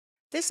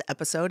This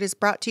episode is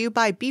brought to you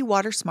by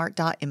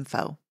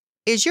bewatersmart.info.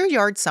 Is your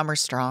yard summer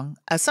strong?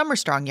 A summer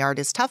strong yard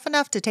is tough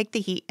enough to take the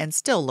heat and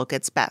still look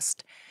its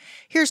best.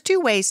 Here's 2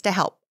 ways to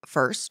help.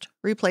 First,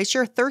 replace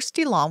your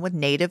thirsty lawn with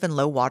native and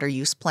low water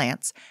use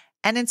plants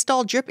and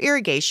install drip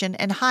irrigation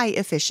and high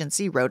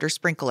efficiency rotor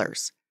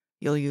sprinklers.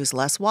 You'll use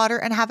less water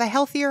and have a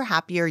healthier,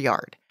 happier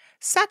yard.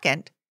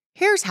 Second,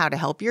 here's how to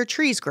help your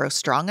trees grow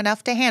strong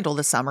enough to handle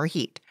the summer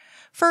heat.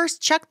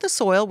 First, check the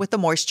soil with a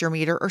moisture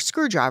meter or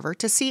screwdriver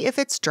to see if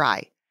it's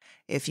dry.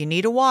 If you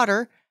need a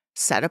water,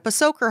 set up a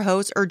soaker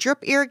hose or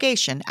drip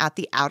irrigation at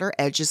the outer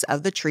edges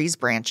of the tree's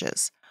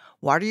branches.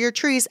 Water your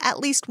trees at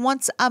least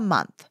once a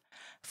month.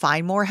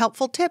 Find more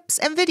helpful tips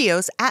and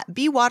videos at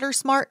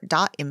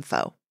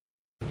bewatersmart.info.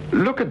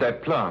 Look at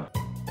that plant.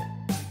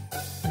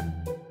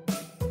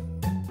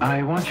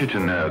 I want you to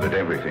know that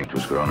everything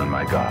was grown in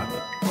my garden.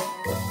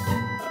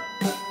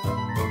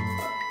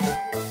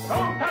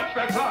 Don't touch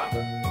that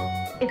plant!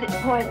 Is it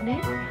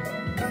poisonous?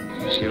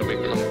 She'll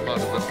become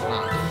part of the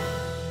plant.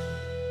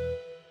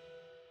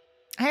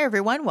 Hi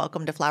everyone,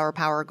 welcome to Flower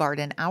Power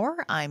Garden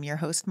Hour. I'm your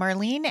host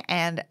Marlene,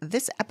 and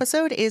this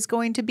episode is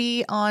going to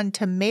be on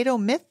tomato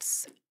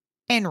myths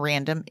and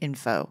random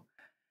info.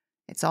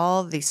 It's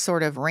all the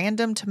sort of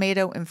random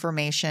tomato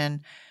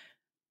information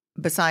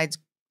besides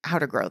how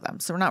to grow them.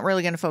 So we're not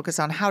really going to focus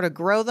on how to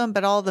grow them,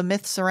 but all the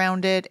myths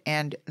around it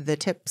and the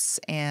tips,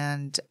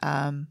 and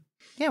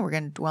we're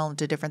going to dwell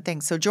into different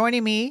things. So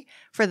joining me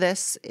for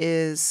this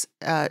is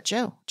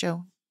Joe.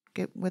 Joe,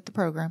 get with the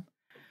program.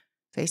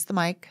 Face the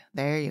mic.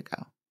 There you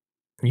go.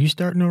 Are you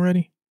starting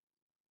already?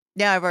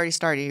 Yeah, I've already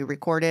started. You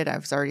recorded.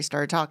 I've already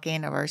started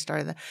talking. I've already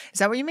started. Is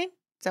that what you mean?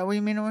 Is that what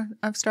you mean when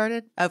I've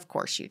started? Of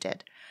course you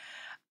did.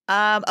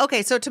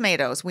 Okay, so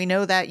tomatoes. We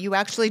know that you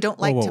actually don't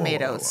like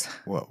tomatoes.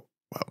 Whoa.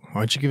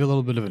 Why don't you give a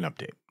little bit of an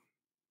update?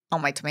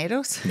 On my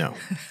tomatoes? No.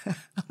 On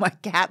my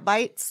cat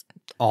bites?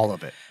 All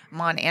of it. I'm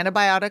on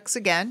antibiotics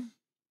again.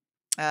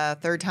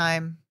 3rd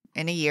time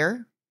in a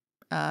year.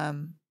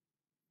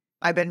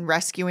 I've been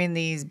rescuing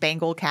these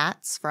Bengal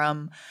cats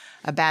from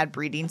a bad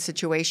breeding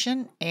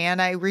situation, and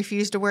I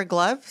refuse to wear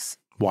gloves.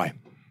 Why?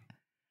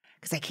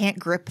 Because I can't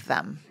grip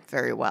them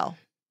very well.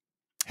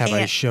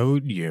 I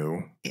showed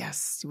you?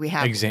 Yes, we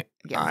have.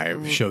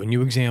 I've shown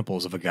you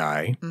examples of a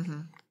guy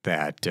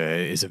that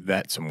is a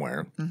vet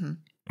somewhere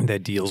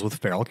that deals with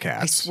feral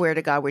cats. I swear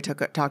to God, we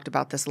talked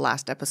about this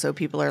last episode.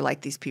 People are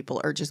like, these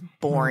people are just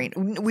boring.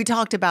 We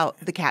talked about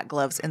the cat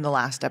gloves in the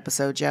last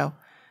episode, Joe.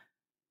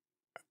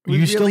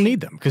 You still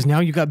need them because now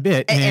you got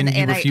bit and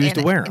you refuse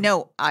to wear them.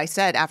 No, I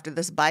said after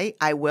this bite,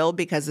 I will,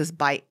 because this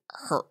bite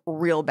hurt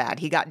real bad.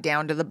 He got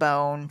down to the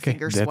bone,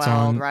 finger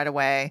swelled right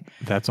away.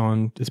 That's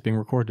on. It's being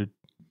recorded.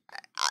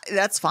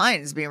 That's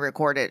fine. It's being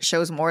recorded. It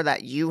shows more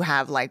that you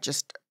have like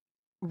just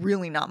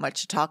really not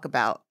much to talk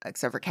about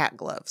except for cat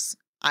gloves.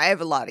 I have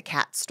a lot of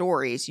cat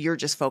stories. You're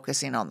just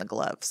focusing on the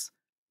gloves.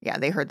 Yeah,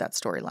 they heard that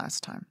story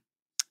last time.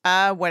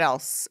 What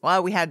else?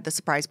 Well, we had the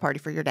surprise party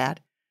for your dad.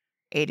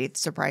 80th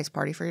surprise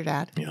party for your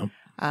dad. Yeah.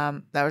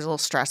 That was a little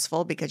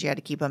stressful because you had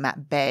to keep him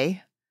at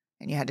bay,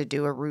 and you had to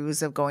do a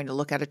ruse of going to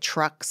look at a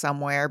truck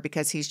somewhere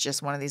because he's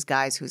just one of these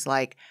guys who's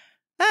like,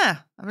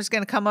 I'm just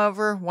going to come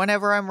over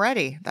whenever I'm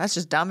ready. That's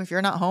just dumb. If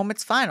you're not home,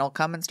 it's fine. I'll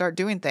come and start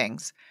doing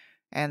things.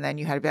 And then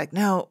you had to be like,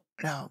 no.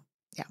 Yeah.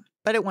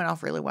 But it went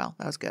off really well.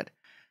 That was good.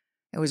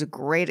 It was a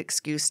great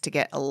excuse to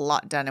get a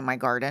lot done in my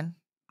garden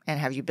and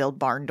have you build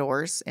barn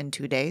doors in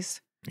 2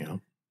 days. Yeah.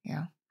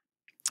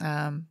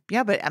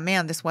 But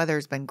man, this weather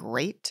has been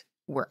great.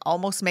 We're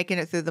almost making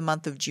it through the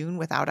month of June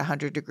without a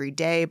 100-degree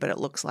day, but it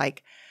looks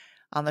like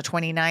on the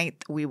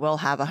 29th, we will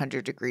have a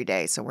 100-degree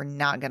day. So we're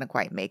not going to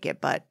quite make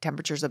it, but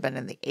temperatures have been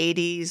in the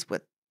 80s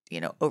with,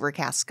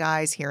 overcast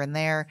skies here and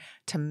there.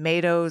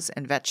 Tomatoes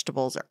and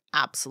vegetables are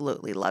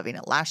absolutely loving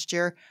it. Last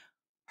year,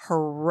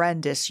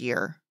 horrendous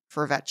year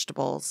for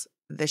vegetables.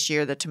 This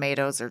year, the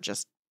tomatoes are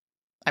just,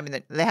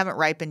 they haven't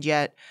ripened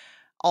yet.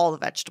 All the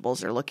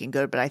vegetables are looking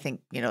good, but I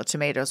think,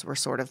 tomatoes were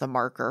sort of the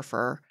marker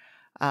for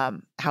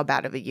how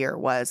bad of a year it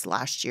was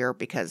last year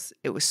because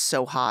it was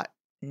so hot,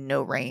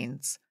 no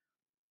rains.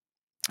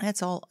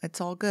 It's all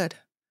good.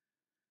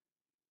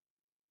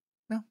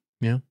 No.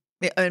 Yeah.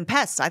 And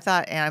pests,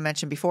 I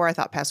mentioned before, I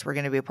thought pests were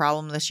going to be a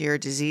problem this year.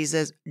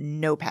 Diseases,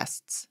 no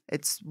pests.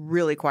 It's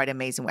really quite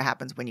amazing what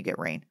happens when you get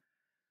rain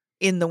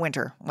in the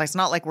winter. Like, it's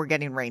not like we're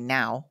getting rain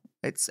now.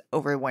 It's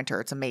over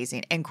winter. It's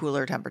amazing, and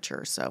cooler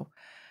temperatures. So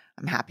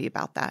I'm happy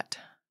about that.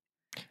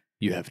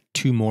 You have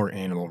 2 more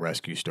animal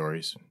rescue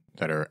stories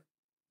that are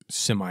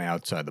semi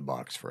outside the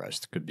box for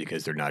us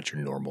because they're not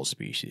your normal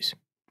species.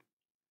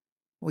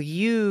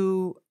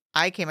 Well,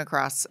 I came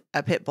across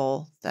a pit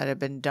bull that had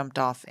been dumped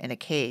off in a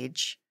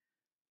cage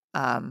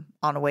on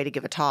a way to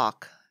give a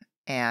talk.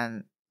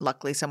 And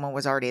luckily someone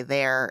was already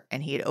there,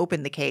 and he had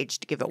opened the cage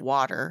to give it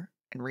water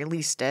and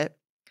released it.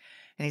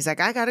 And he's like,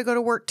 I got to go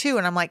to work too.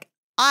 And I'm like,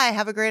 I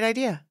have a great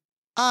idea.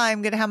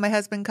 I'm going to have my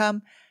husband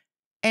come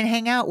and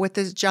hang out with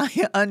this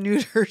giant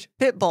unneutered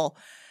pit bull.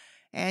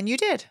 And you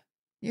did.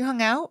 You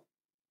hung out.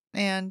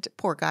 And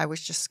poor guy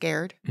was just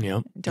scared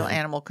Yep. until Yep.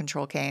 animal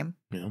control came.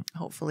 Yep.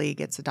 Hopefully he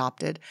gets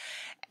adopted.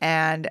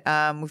 And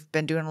we've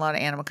been doing a lot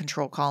of animal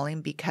control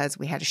calling because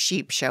we had a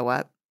sheep show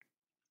up.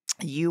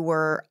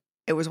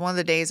 It was one of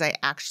the days I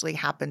actually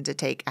happened to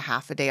take a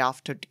half a day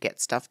off to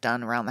get stuff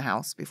done around the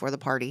house before the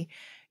party.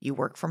 You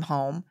work from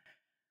home.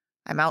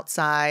 I'm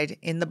outside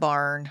in the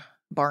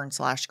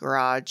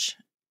barn/garage,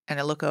 and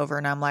I look over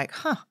and I'm like,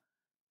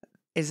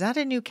 is that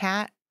a new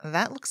cat?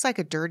 That looks like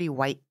a dirty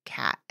white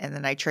cat. And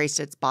then I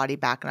traced its body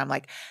back and I'm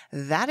like,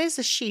 that is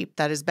a sheep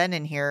that has been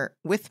in here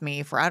with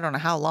me for I don't know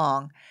how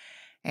long.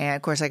 And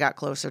of course I got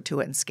closer to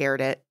it and scared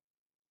it.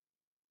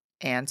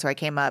 And so I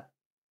came up,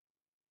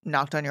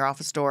 knocked on your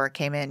office door,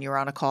 came in, you were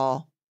on a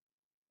call.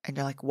 And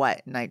you're like,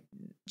 what? And I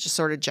just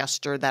sort of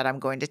gestured that I'm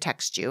going to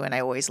text you. And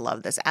I always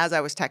love this. As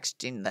I was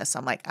texting this,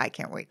 I'm like, I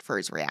can't wait for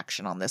his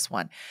reaction on this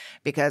one.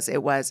 Because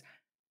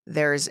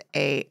there's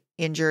a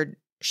injured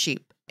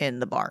sheep in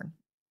the barn.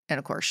 And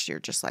of course, you're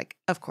just like,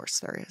 of course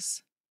there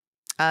is.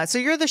 So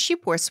you're the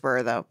sheep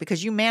whisperer, though,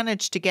 because you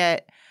managed to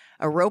get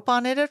a rope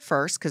on it at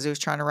first because it was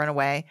trying to run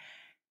away.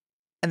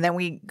 And then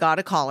we got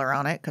a collar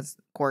on it because,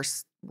 of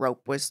course,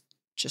 rope was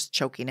just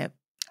choking it.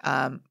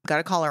 Got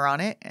a collar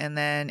on it. And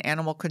then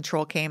animal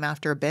control came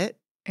after a bit.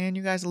 And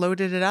you guys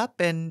loaded it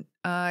up. And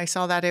I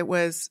saw that it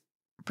was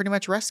pretty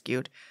much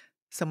rescued.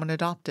 Someone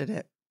adopted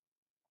it.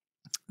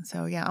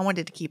 So, yeah, I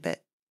wanted to keep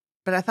it.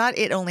 But I thought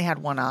it only had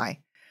one eye.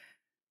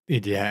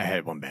 It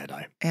had one bad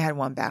eye. It had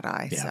one bad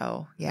eye, Yeah.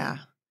 so yeah.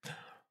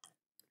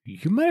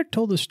 You might have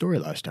told this story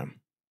last time.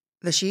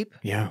 The sheep?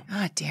 Yeah.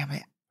 Ah, damn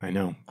it. I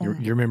know. Oh.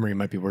 Your memory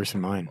might be worse than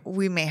mine.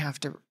 We may have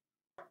to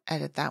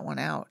edit that one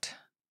out.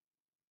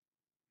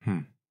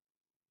 I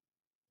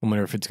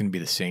wonder if it's going to be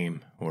the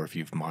same or if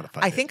you've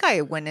modified it. I think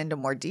I went into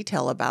more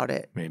detail about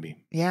it. Maybe.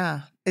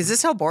 Yeah. Is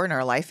this how boring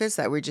our life is,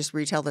 that we just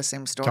retell the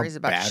same stories how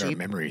about bad our sheep?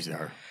 memories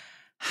are.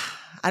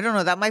 I don't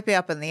know. That might be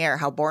up in the air,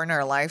 how boring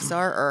our lives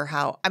are, or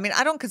how, I mean,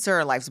 I don't consider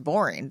our lives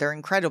boring. They're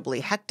incredibly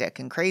hectic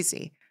and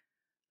crazy.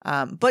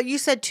 But you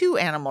said 2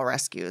 animal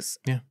rescues.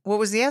 Yeah. What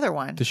was the other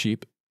one? The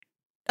sheep.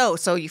 Oh,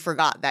 so you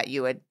forgot that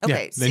you had,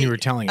 okay. Yeah, then you were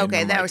telling it.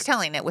 Okay, and then I'm I was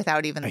telling it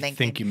without even I thinking.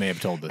 think you may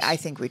have told this. I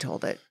think we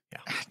told it.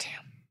 Yeah. Ah, damn.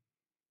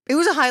 It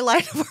was a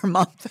highlight of our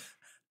month.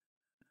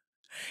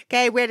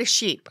 Okay, we had a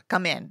sheep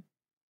come in.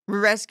 We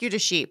rescued a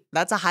sheep.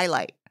 That's a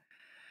highlight.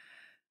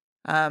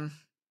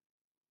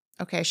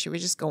 Okay, should we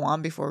just go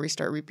on before we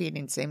start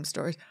repeating the same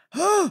stories?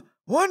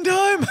 One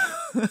time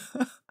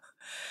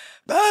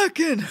back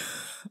in.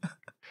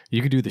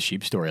 You could do the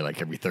sheep story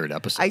like every third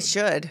episode. I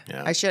should.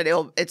 Yeah. I should.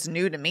 It's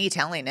new to me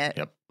telling it.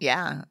 Yep.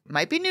 Yeah.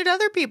 Might be new to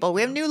other people.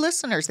 We have new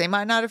listeners. They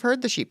might not have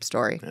heard the sheep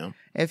story. Yeah.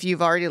 If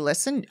you've already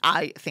listened,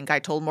 I think I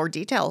told more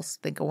details.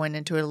 I think I went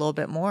into it a little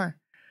bit more.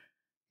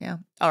 Yeah.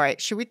 All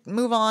right. Should we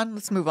move on?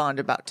 Let's move on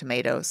to about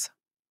tomatoes.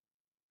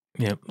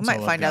 Yep. We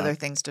might find other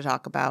things to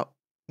talk about.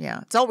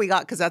 Yeah. It's all we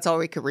got because that's all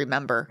we could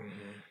remember.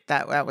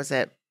 That was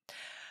it.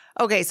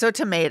 Okay. So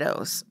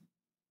tomatoes.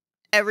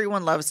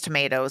 Everyone loves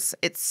tomatoes.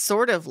 It's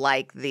sort of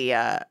like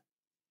the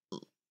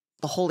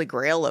holy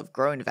grail of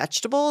growing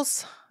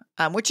vegetables,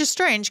 which is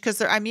strange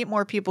because I meet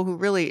more people who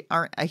really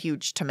aren't a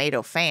huge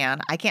tomato fan.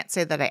 I can't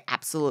say that I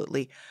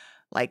absolutely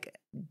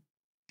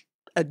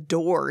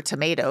adore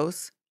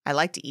tomatoes. I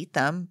like to eat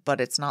them, but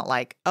it's not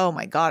like, oh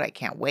my God, I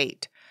can't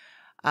wait.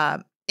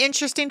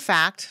 Interesting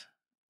fact,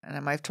 and I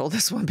might have told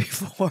this one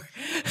before.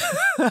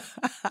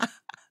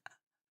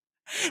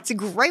 It's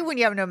great when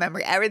you have no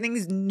memory.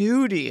 Everything's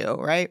new to you,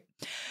 right?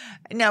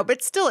 No,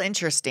 but still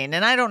interesting.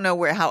 And I don't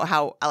know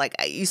how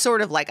you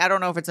sort of I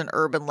don't know if it's an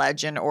urban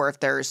legend or if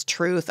there's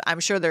truth. I'm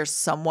sure there's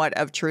somewhat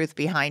of truth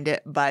behind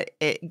it, but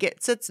it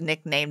gets its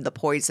nickname the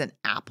poison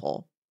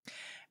apple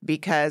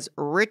because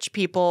rich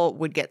people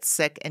would get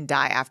sick and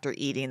die after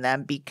eating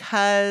them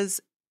because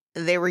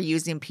they were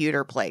using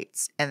pewter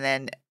plates. And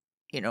then,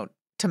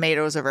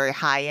 tomatoes are very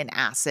high in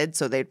acid,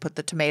 so they'd put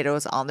the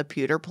tomatoes on the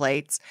pewter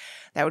plates.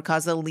 That would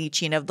cause the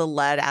leaching of the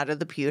lead out of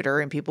the pewter,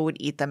 and people would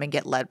eat them and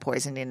get lead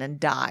poisoning and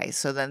die.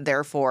 So then,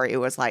 therefore, it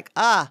was like,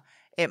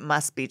 it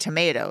must be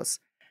tomatoes.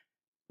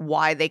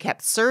 Why they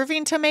kept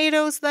serving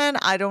tomatoes then,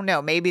 I don't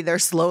know. Maybe they're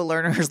slow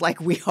learners like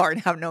we are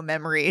and have no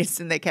memories,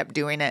 and they kept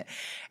doing it.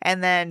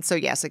 And then, so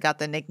yes, it got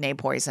the nickname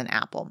poison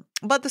apple.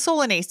 But the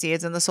Solanaceae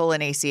is in the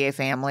Solanaceae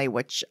family,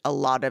 which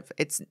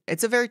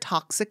it's a very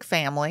toxic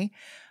family.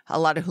 A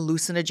lot of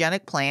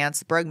hallucinogenic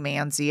plants,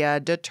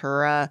 Brugmansia,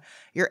 Datura,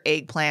 your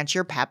eggplants,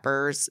 your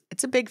peppers.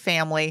 It's a big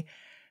family.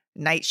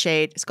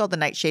 Nightshade. It's called the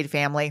nightshade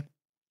family.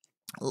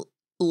 A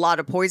lot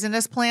of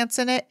poisonous plants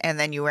in it. And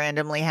then you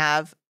randomly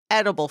have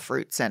edible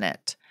fruits in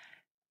it.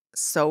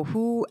 So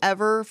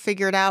whoever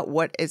figured out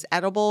what is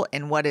edible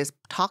and what is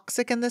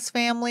toxic in this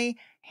family,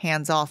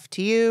 hands off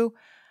to you.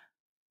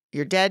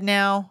 You're dead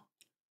now.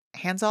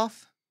 Hands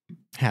off?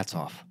 Hats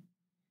off.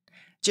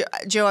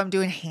 Joe, I'm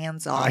doing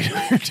hands off.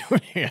 You're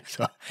doing hands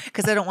off.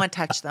 Because I don't want to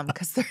touch them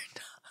because they're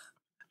not.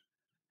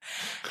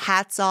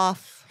 Hats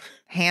off,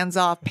 hands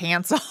off,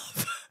 pants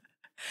off.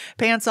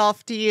 Pants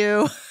off to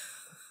you.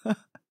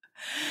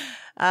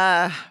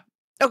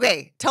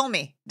 Okay, tell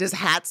me, does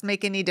hats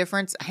make any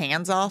difference?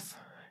 Hands off?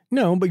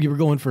 No, but you were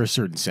going for a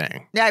certain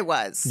saying. Yeah, I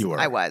was. You were.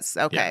 I was.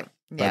 Okay.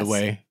 Yeah. By the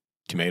way,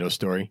 tomato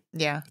story.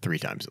 Yeah. 3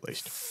 times at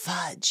least.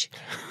 Fudge.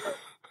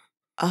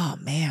 Oh,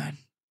 man.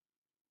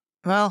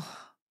 Well,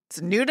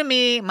 it's new to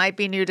me. Might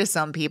be new to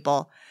some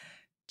people.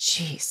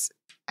 Jeez.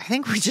 I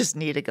think we just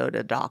need to go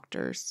to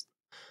doctors.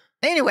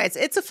 Anyways,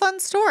 it's a fun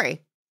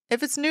story.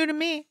 If it's new to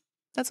me,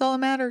 that's all that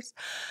matters.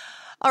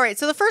 All right.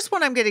 So the first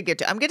one I'm going to get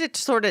to, I'm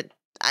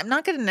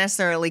not going to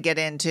necessarily get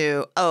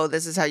into, oh,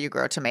 this is how you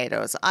grow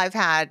tomatoes. I've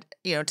had,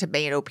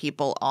 tomato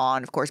people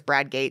on, of course,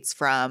 Brad Gates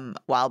from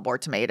Wild Boar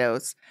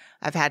Tomatoes.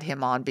 I've had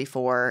him on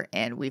before,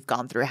 and we've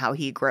gone through how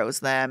he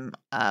grows them.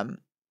 And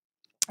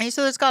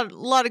so there's got a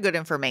lot of good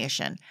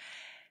information.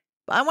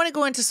 But I want to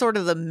go into sort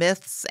of the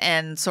myths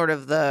and sort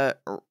of the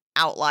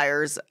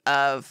outliers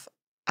of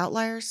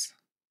outliers.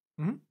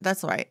 Mm-hmm.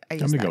 That's right. I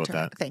I'm used gonna that go with term.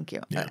 that. Thank you.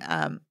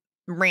 Yeah.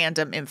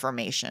 Random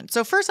information.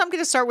 So first, I'm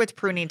going to start with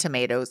pruning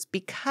tomatoes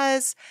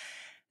because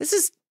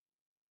this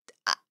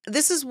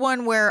is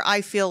one where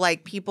I feel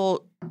like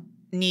people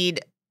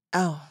need.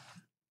 Oh,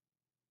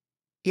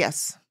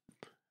 yes.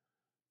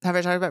 Have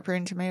I talked about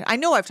pruning tomatoes? I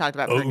know I've talked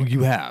about pruning. Oh,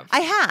 you have. I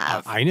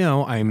have. I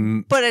know.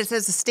 But it's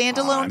as a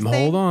standalone thing.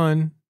 Hold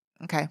on.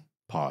 Okay.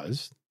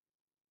 Pause.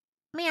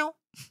 Meow.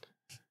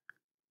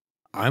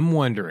 I'm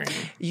wondering.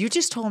 You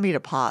just told me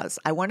to pause.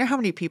 I wonder how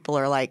many people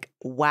are like,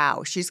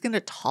 wow, she's going to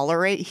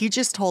tolerate. He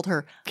just told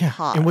her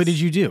pause. And what did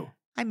you do?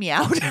 I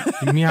meowed.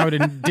 You meowed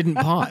and didn't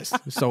pause.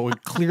 So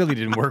it clearly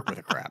didn't work with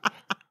a crap.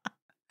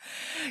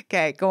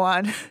 Okay, go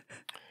on.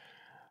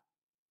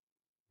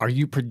 Are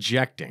you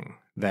projecting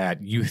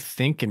that you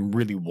think and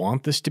really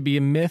want this to be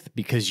a myth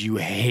because you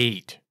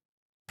hate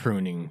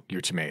pruning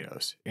your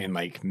tomatoes and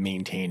like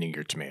maintaining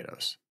your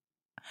tomatoes?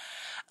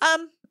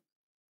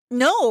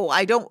 No,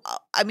 I don't.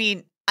 I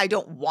mean, I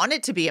don't want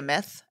it to be a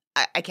myth.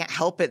 I can't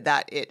help it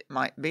that it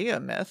might be a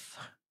myth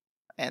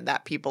and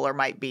that people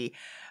might be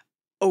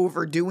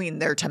overdoing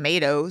their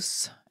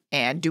tomatoes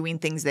and doing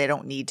things they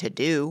don't need to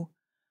do.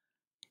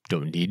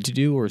 Don't need to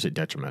do, or is it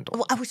detrimental?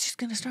 Well, I was just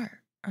going to start.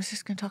 I was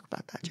just going to talk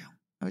about that, Joe.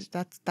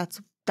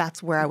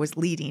 That's where I was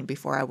leading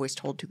before I was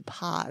told to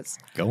pause.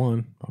 Go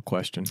on. I'll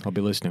question. I'll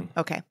be listening.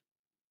 Okay.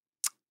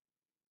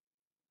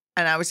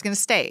 And I was going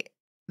to state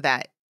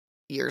that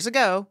years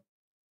ago,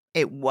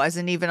 it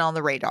wasn't even on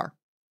the radar.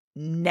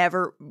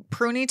 Never,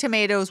 pruning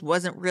tomatoes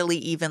wasn't really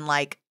even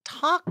like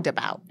talked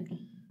about.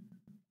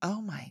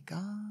 Oh my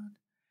God.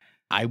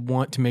 I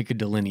want to make a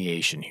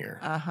delineation here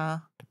Uh-huh.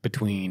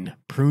 between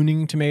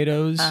pruning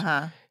tomatoes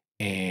Uh-huh.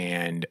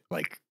 and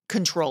like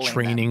Controlling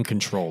training, them.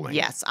 controlling.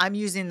 Yes, I'm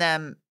using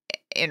them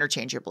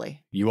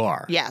interchangeably. You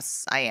are.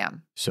 Yes, I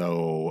am.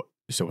 So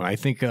when I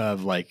think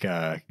of like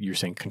you're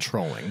saying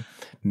controlling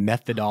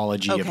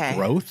methodology of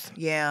growth.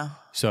 Yeah.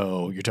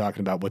 So you're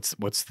talking about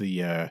what's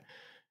the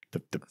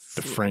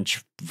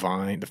French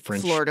vine, the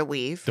French Florida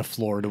weave. the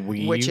Florida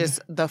weave, Which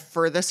is the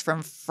furthest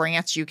from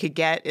France you could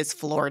get is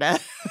Florida.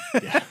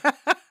 Yeah.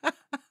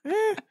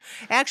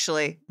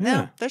 Actually,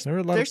 Yeah. no, there are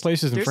a lot of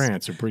places in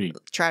France that are pretty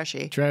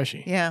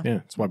trashy. Yeah.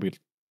 That's why we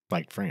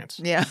liked France.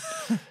 Yeah.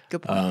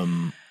 Good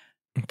point.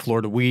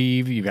 Florida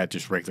weave, you got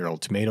just regular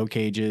old tomato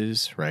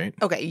cages, right?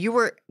 Okay,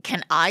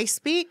 can I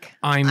speak?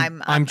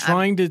 I'm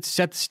trying to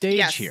set the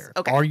stage here.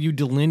 Okay. Are you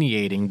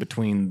delineating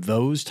between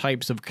those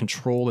types of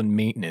control and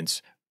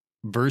maintenance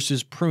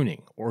versus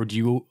pruning, or do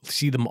you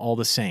see them all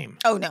the same?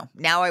 Oh, no.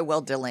 Now I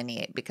will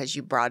delineate because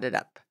you brought it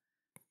up.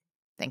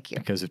 Thank you.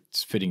 Because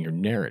it's fitting your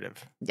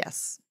narrative.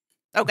 Yes.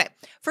 Okay.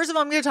 First of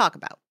all, I'm going to talk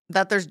about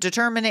that there's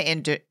determinate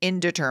and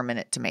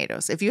indeterminate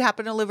tomatoes. If you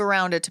happen to live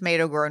around a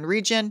tomato growing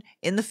region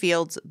in the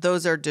fields,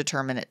 those are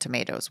determinate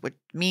tomatoes, which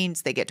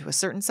means they get to a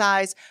certain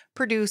size,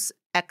 produce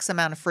X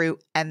amount of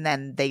fruit, and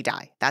then they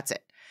die. That's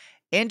it.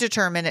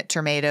 Indeterminate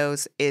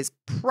tomatoes is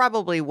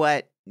probably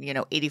what,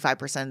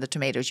 85% of the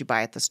tomatoes you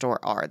buy at the store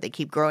are. They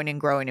keep growing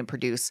and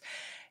produce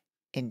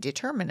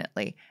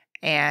indeterminately.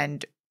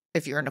 And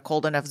if you're in a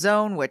cold enough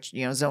zone, which,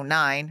 zone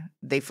 9,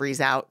 they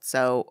freeze out.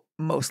 So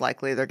most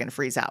likely they're going to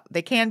freeze out.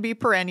 They can be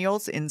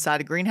perennials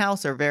inside a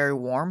greenhouse or very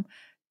warm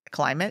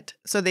climate.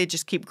 So they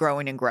just keep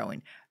growing and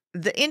growing.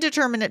 The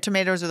indeterminate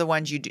tomatoes are the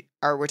ones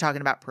we're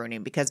talking about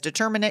pruning, because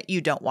determinate,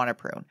 you don't want to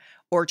prune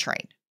or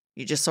train.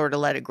 You just sort of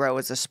let it grow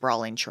as a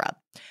sprawling shrub.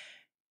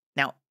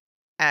 Now,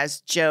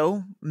 as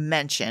Joe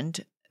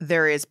mentioned,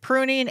 there is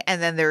pruning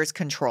and then there is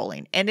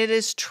controlling. And it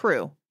is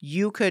true.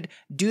 You could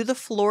do the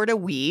Florida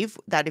weave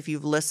that if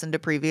you've listened to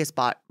previous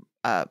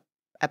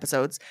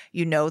episodes,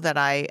 you know that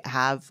I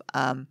have,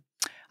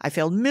 I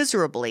failed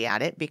miserably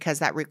at it because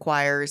that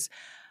requires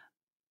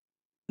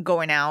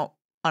going out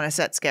on a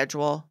set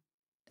schedule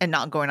and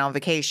not going on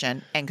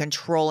vacation and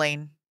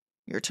controlling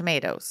your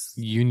tomatoes.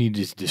 You need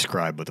to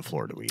describe what the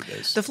Florida weave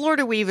is. The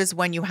Florida weave is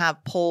when you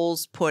have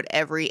poles put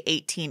every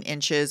 18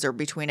 inches or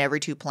between every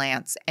 2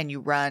 plants and you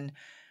run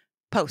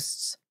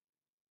posts.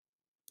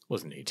 It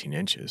wasn't 18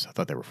 inches. I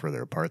thought they were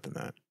further apart than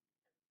that.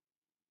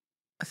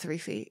 3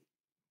 feet.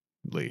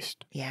 at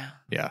least. Yeah.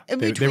 Yeah. In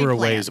They between were a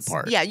ways plants.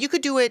 apart. Yeah, you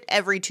could do it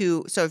every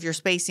 2. So if your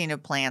spacing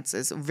of plants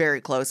is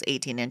very close,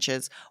 18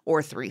 inches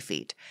or 3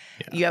 feet,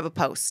 Yeah. you have a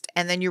post.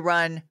 And then you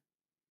run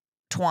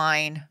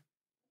twine,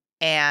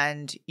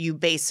 and you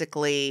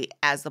basically,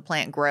 as the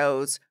plant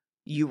grows,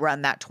 you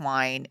run that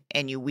twine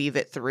and you weave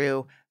it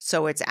through.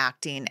 So it's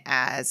acting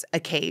as a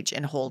cage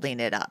and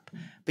holding it up.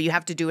 But you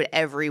have to do it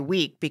every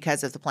week,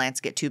 because if the plants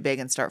get too big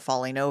and start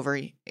falling over,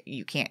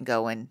 you can't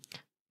go and.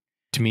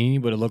 To me,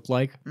 what it looked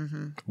like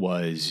Mm-hmm.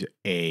 was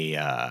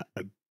a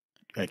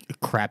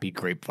crappy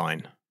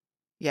grapevine.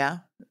 Yeah.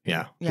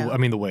 Yeah. Yeah. I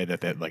mean, the way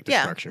that like the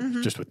Yeah. structure,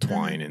 Mhm. just with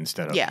twine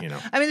instead of, Yeah. you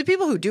know. I mean, the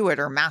people who do it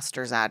are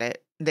masters at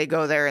it. They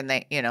go there and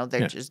they Yeah.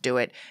 just do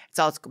it. It's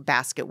all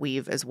basket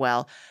weave as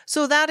well.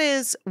 So that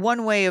is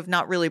one way of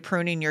not really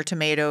pruning your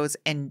tomatoes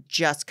and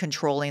just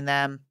controlling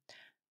them.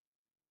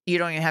 You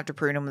don't even have to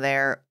prune them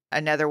there.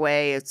 Another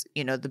way is,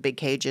 the big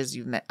cages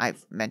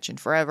I've mentioned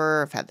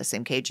forever. I've had the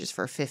same cages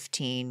for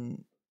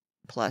 15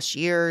 plus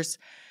years.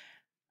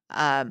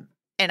 And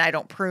I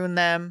don't prune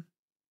them.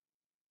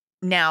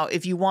 Now,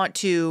 if you want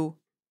to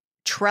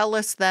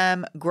trellis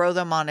them, grow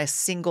them on a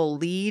single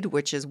lead,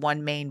 which is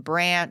one main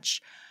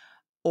branch,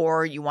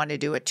 or you want to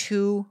do a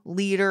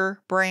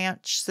 2-leader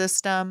branch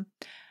system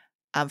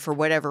for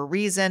whatever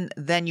reason,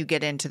 then you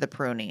get into the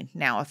pruning.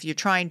 Now, if you're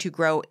trying to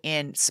grow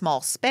in small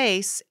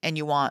space and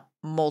you want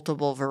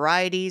multiple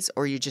varieties,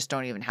 or you just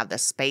don't even have the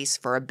space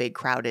for a big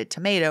crowded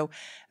tomato,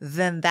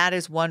 then that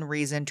is one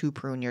reason to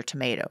prune your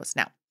tomatoes.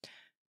 Now,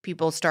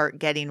 people start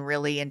getting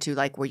really into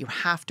like where you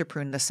have to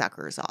prune the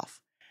suckers off.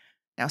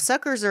 Now,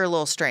 suckers are a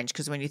little strange,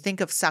 because when you think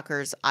of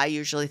suckers, I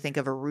usually think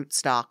of a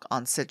rootstock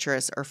on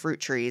citrus or fruit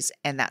trees,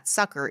 and that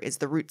sucker is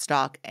the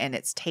rootstock, and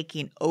it's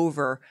taking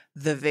over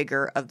the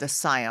vigor of the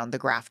scion, the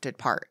grafted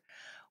part.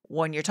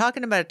 When you're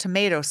talking about a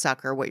tomato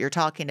sucker, what you're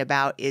talking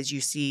about is you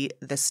see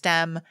the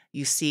stem,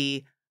 you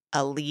see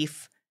a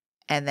leaf,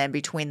 and then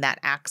between that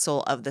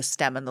axle of the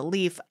stem and the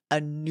leaf,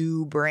 a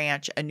new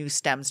branch, a new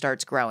stem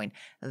starts growing.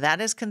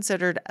 That is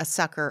considered a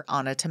sucker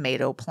on a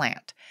tomato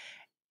plant.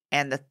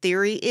 And the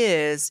theory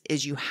is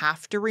you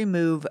have to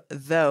remove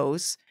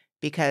those,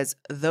 because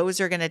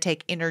those are going to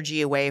take energy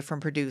away from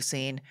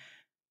producing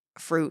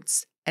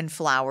fruits and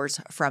flowers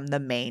from the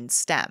main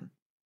stem.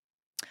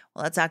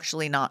 Well, that's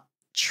actually not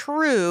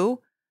true.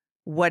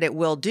 What it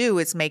will do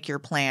is make your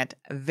plant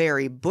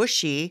very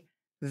bushy,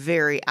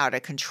 very out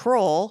of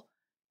control.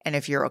 And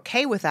if you're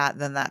okay with that,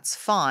 then that's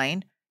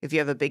fine. If you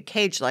have a big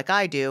cage like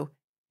I do,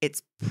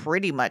 it's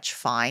pretty much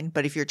fine.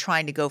 But if you're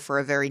trying to go for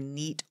a very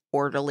neat,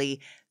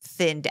 orderly,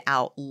 thinned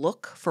out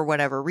look for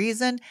whatever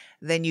reason,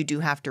 then you do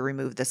have to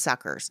remove the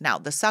suckers. Now,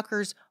 the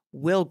suckers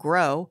will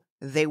grow,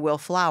 they will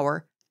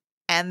flower,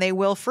 and they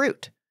will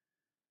fruit.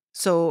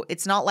 So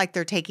it's not like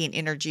they're taking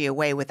energy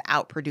away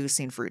without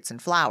producing fruits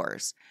and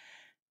flowers.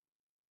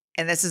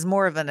 And this is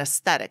more of an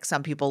aesthetic.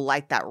 Some people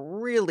like that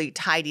really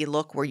tidy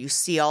look where you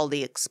see all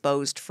the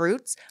exposed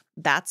fruits.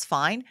 That's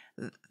fine.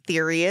 The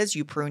theory is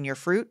you prune your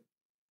fruit,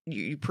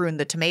 you prune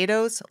the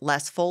tomatoes,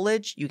 less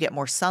foliage, you get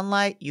more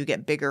sunlight, you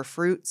get bigger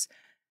fruits.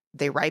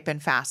 They ripen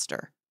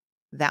faster.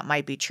 That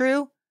might be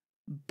true,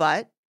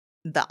 but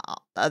the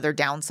other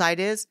downside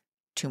is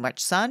too much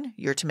sun.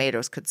 Your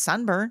tomatoes could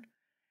sunburn.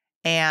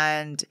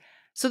 And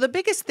so the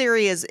biggest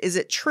theory is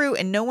it true?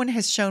 And no one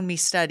has shown me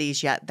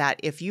studies yet that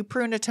if you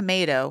prune a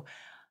tomato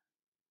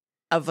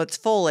of its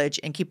foliage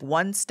and keep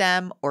one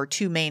stem or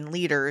 2 main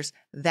leaders,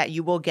 that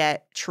you will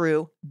get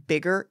true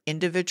bigger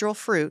individual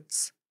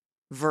fruits,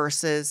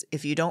 versus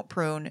if you don't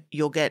prune,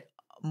 you'll get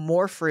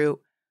more fruit,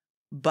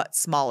 but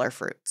smaller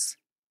fruits.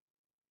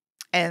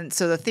 And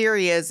so the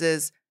theory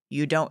is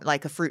you don't,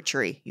 like a fruit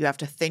tree, you have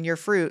to thin your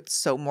fruits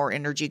so more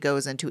energy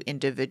goes into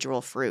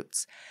individual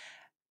fruits.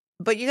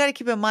 But you got to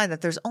keep in mind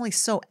that there's only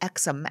so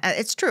X amount.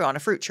 It's true on a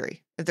fruit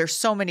tree. If there's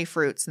so many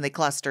fruits and they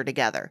cluster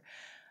together.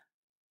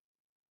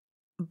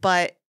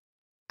 But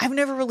I've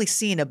never really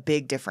seen a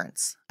big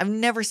difference. I've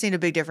never seen a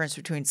big difference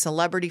between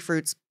celebrity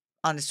fruits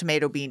on a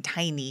tomato being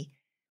tiny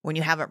when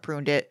you haven't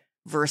pruned it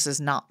versus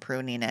not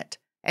pruning it.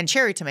 And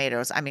cherry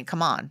tomatoes, I mean,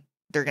 come on,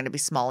 they're going to be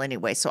small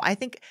anyway. So I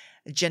think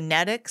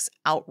genetics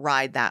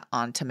outride that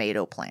on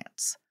tomato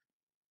plants.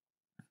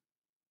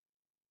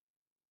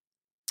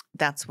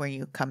 That's where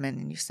you come in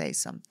and you say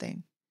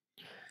something.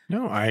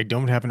 No, I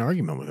don't have an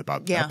argument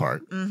about that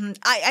part. Mm-hmm.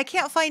 I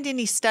can't find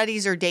any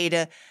studies or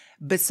data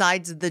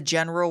besides the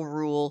general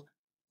rule,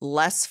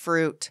 less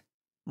fruit,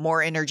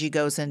 more energy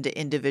goes into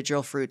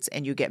individual fruits,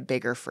 and you get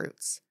bigger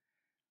fruits.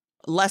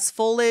 Less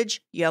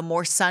foliage, you have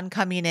more sun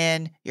coming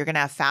in, you're going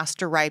to have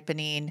faster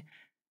ripening.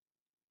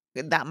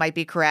 That might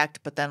be correct,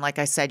 but then, like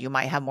I said, you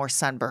might have more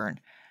sunburn.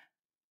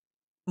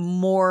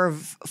 More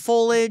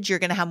foliage, you're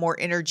going to have more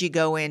energy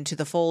go into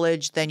the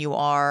foliage than you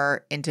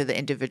are into the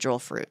individual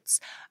fruits.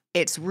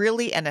 It's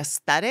really an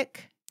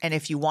aesthetic, and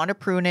if you want to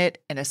prune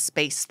it, and a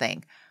space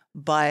thing.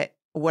 But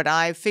what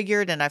I've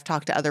figured, and I've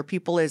talked to other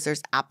people, is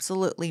there's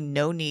absolutely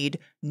no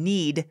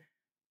need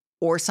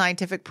or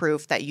scientific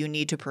proof that you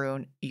need to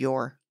prune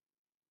your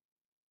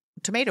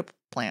tomato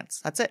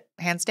plants. That's it,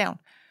 hands down.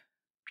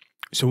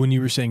 So when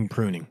you were saying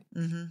pruning,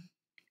 Mm-hmm.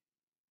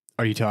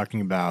 are you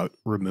talking about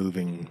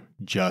removing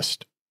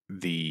just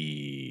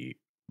the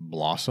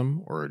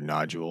blossom or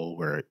nodule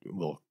where it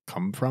will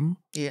come from?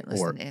 You didn't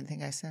listen to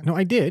anything I said. No,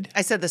 I did.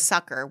 I said the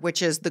sucker,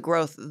 which is the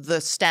growth,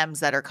 the stems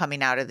that are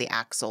coming out of the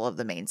axil of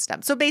the main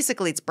stem. So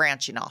basically, it's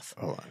branching off.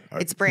 Hold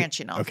on. It's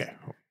branching off. Okay.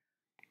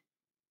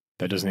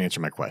 That doesn't answer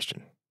my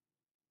question.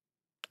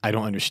 I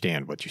don't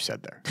understand what you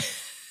said there.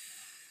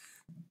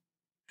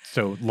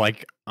 So,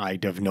 like, I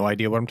have no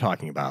idea what I'm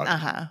talking about.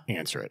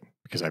 Answer it,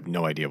 because I have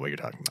no idea what you're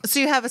talking about.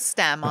 So you have a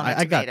stem on a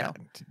I got tomato.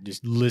 that.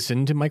 Just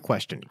listen to my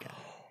question again.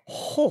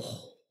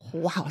 Oh,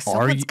 wow.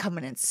 Someone's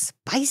coming in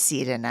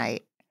spicy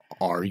tonight.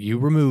 Are you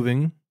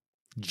removing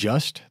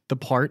just the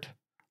part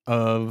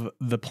of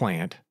the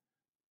plant,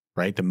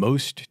 right? The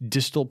most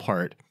distal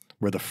part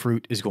where the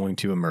fruit is going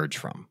to emerge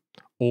from?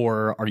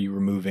 Or are you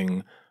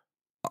removing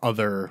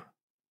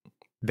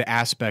the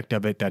aspect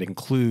of it that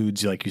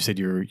includes, like you said,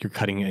 you're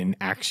cutting an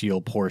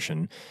axial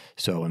portion.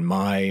 So in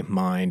my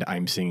mind,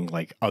 I'm seeing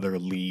like other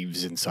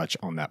leaves and such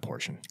on that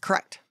portion.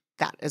 Correct.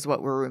 That is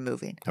what we're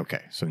removing.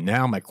 Okay. So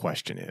now my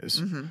question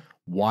is,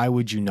 why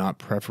would you not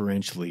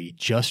preferentially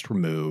just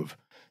remove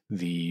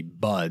the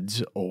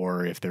buds,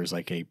 or if there's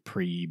like a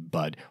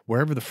pre-bud,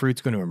 wherever the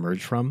fruit's going to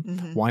emerge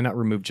from, why not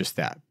remove just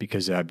that?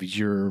 Because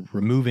you're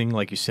removing,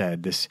 like you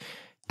said, this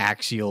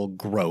axial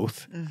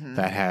growth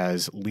that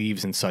has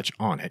leaves and such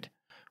on it.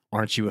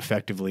 Aren't you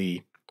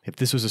effectively, if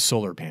this was a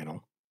solar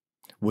panel,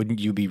 wouldn't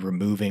you be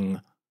removing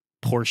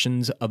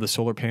portions of the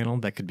solar panel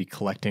that could be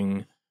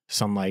collecting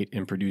sunlight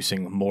and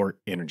producing more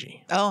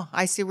energy? Oh,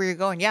 I see where you're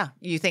going. Yeah.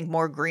 You think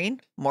more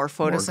green, more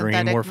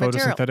photosynthetic more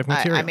photosynthetic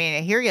material. I mean,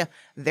 I hear you.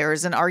 There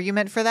is an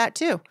argument for that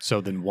too.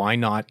 So then why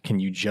not, can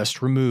you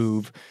just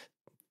remove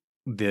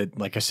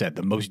like I said,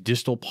 the most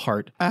distal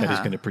part that is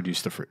going to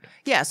produce the fruit?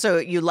 Yeah. So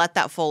you let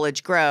that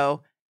foliage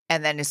grow,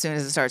 and then as soon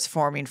as it starts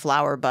forming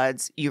flower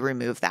buds, you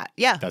remove that.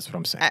 Yeah. That's what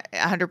I'm saying.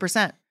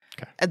 100%.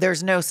 Okay.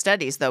 There's no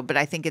studies, though, but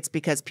I think it's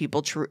because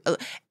people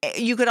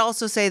you could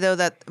also say, though,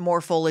 that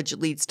more foliage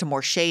leads to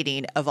more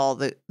shading of all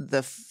the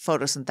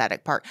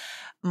photosynthetic part.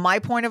 My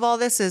point of all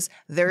this is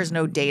there's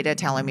no data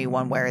telling me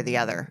one way or the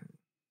other,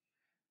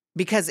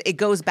 because it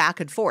goes back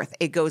and forth.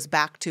 It goes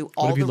back to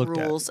all the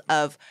rules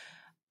of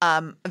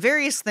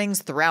various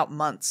things throughout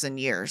months and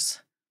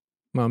years.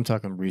 Well, I'm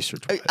talking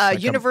research.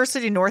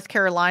 University of North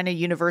Carolina,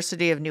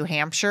 University of New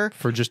Hampshire.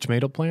 For just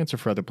tomato plants or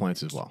for other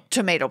plants as well?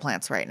 Tomato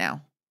plants right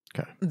now.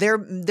 Okay.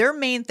 Their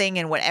main thing,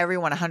 and what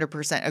everyone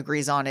 100%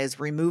 agrees on, is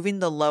removing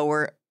the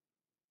lower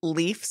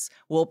leaves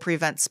will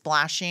prevent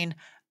splashing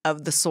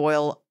of the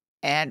soil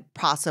and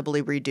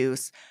possibly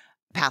reduce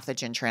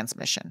pathogen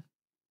transmission.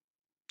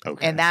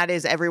 Okay. And that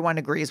is, everyone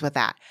agrees with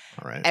that.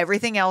 All right.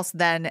 Everything else,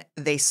 then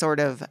they sort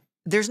of,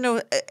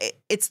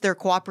 it's their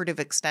cooperative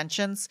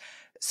extensions.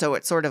 So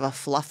it's sort of a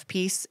fluff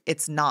piece.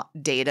 It's not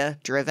data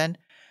driven.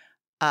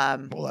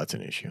 Well, that's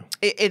an issue.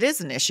 It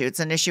is an issue.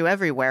 It's an issue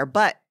everywhere.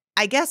 But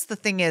I guess the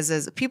thing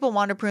is people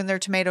want to prune their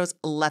tomatoes,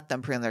 let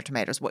them prune their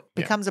tomatoes. What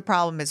becomes a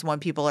problem is when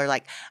people are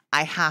like,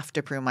 I have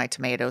to prune my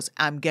tomatoes.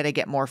 I'm going to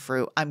get more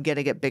fruit. I'm going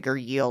to get bigger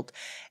yield.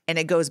 And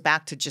it goes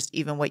back to just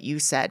even what you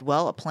said.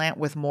 Well, a plant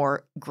with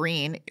more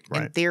green,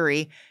 in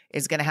theory,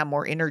 is going to have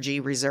more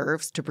energy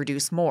reserves to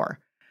produce more.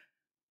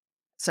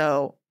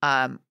 So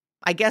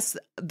I guess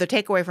the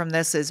takeaway from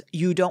this is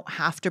you don't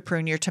have to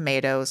prune your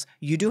tomatoes.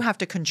 You do have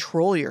to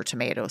control your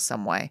tomatoes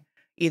some way.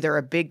 Either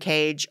a big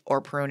cage or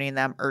pruning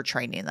them or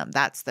training them.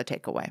 That's the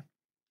takeaway.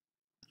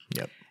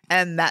 Yep.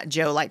 And that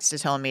Joe likes to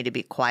tell me to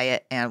be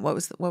quiet. And what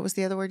was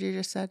the other word you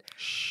just said?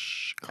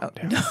 Shh. Calm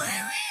down. No.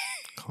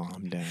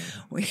 Calm down.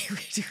 We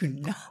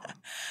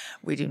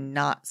do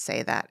not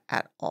say that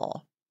at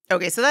all.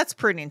 Okay, so that's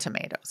pruning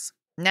tomatoes.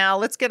 Now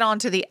let's get on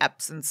to the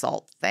Epsom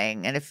salt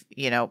thing. And if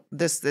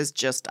this is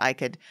just, I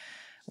could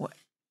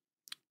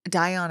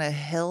die on a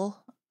hill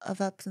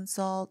of Epsom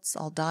salts.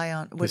 I'll die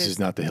on. This is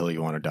not the hill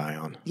you want to die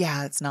on.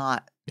 Yeah, it's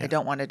not. Yeah. I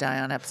don't want to die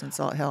on Epsom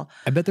salt hill.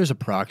 I bet there's a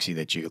proxy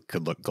that you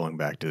could look going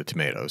back to the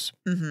tomatoes.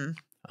 Mm-hmm.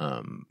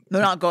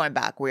 We're not going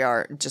back. We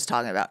are just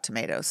talking about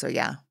tomatoes. So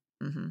yeah.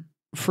 Mm-hmm.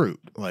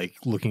 Fruit, like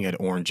looking at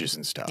oranges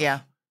and stuff.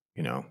 Yeah.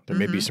 There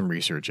may be some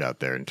research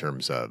out there in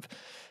terms of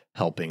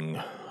helping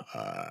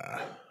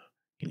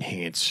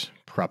enhance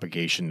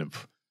optimization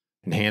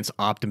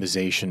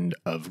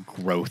of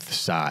growth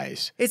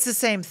size. It's the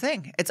same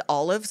thing. It's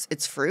olives,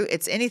 it's fruit,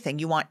 it's anything.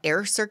 You want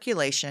air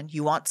circulation.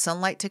 You want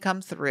sunlight to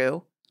come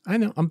through. I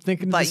know. I'm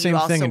thinking the same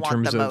thing in terms of. But you also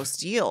want the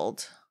most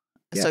yield.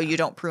 Yeah. So you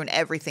don't prune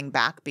everything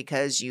back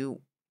because you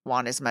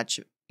want as much,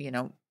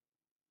 yeah.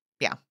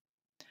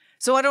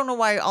 So I don't know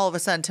why all of a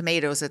sudden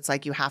tomatoes, it's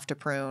like you have to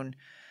prune.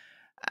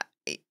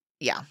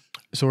 Yeah.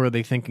 So are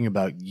they thinking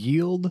about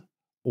yield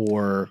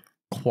or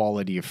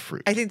quality of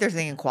fruit? I think they're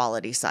thinking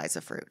quality, size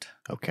of fruit.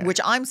 Okay. Which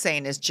I'm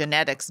saying is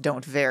genetics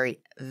don't vary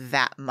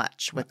that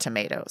much with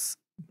tomatoes.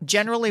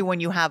 Generally, when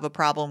you have a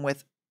problem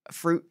with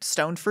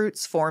stone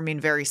fruits forming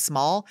very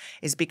small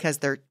is because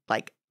they're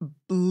like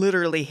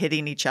literally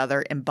hitting each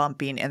other and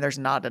bumping, and there's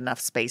not enough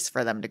space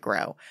for them to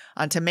grow.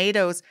 On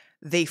tomatoes,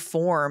 they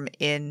form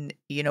in,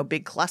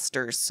 big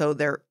clusters. So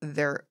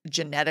they're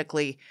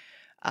genetically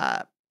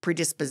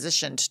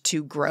predispositioned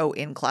to grow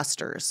in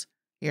clusters.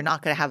 You're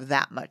not going to have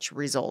that much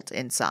result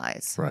in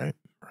size. Right.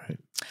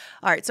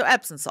 All right. So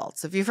Epsom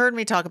salts. If you've heard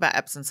me talk about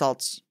Epsom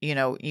salts,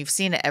 you've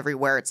seen it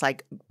everywhere. It's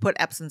like put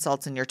Epsom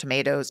salts in your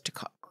tomatoes to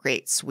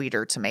create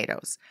sweeter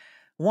tomatoes.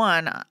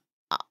 One,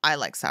 I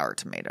like sour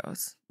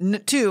tomatoes.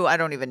 Two, I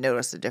don't even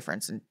notice the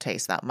difference in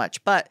taste that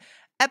much. But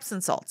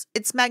Epsom salts,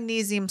 it's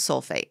magnesium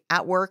sulfate.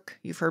 At work,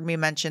 you've heard me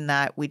mention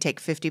that we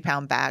take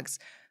 50-pound bags.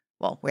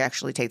 Well, we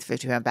actually take the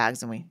 50-pound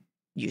bags and we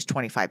use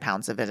 25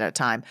 pounds of it at a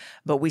time.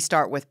 But we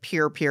start with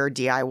pure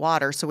DI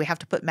water. So we have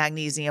to put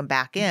magnesium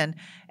back in,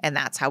 and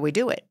that's how we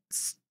do it.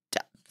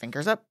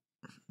 Fingers up.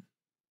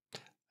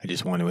 I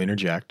just want to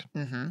interject.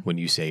 Mm-hmm. When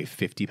you say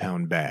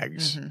 50-pound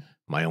bags,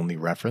 my only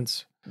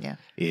reference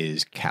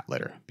is cat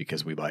litter,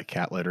 because we buy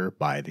cat litter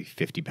by the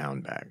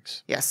 50-pound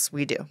bags. Yes,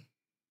 we do.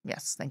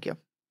 Yes, thank you.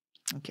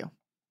 Thank you.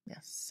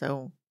 Yes,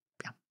 so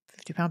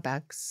 50-pound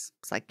bags.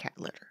 It's like cat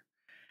litter.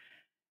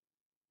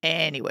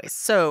 Anyways,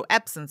 so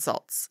Epsom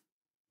salts.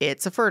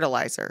 It's a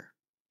fertilizer.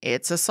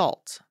 It's a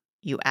salt.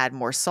 You add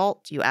more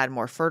salt. You add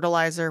more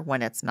fertilizer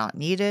when it's not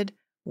needed.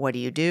 What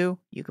do?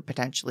 You could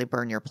potentially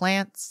burn your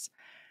plants.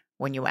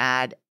 When you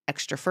add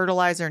extra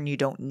fertilizer and you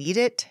don't need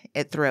it,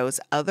 it throws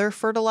other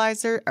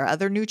fertilizer or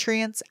other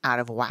nutrients out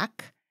of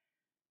whack.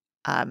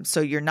 So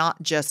you're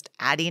not just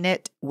adding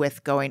it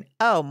with going,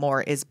 oh,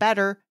 more is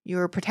better.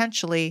 You're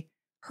potentially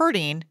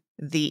hurting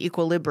the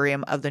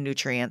equilibrium of the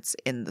nutrients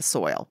in the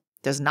soil.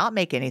 Does not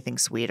make anything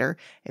sweeter.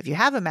 If you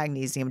have a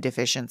magnesium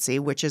deficiency,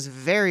 which is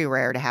very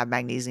rare to have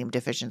magnesium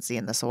deficiency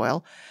in the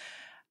soil,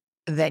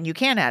 then you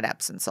can add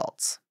Epsom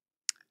salts.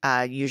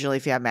 Usually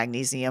if you have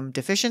magnesium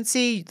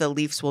deficiency, the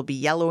leaves will be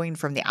yellowing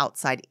from the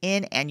outside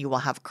in and you will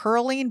have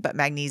curling, but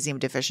magnesium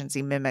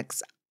deficiency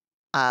mimics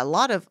a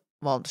lot of,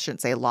 well, I shouldn't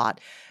say a lot,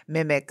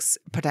 mimics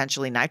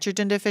potentially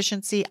nitrogen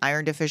deficiency,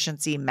 iron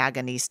deficiency,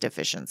 manganese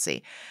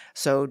deficiency.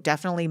 So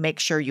definitely make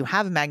sure you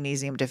have a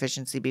magnesium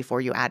deficiency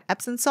before you add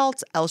Epsom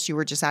salts, else you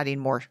were just adding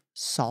more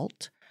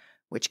salt,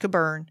 which could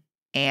burn,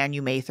 and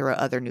you may throw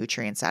other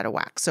nutrients out of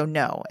whack. So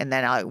no, and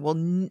then I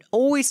will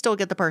always still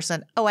get the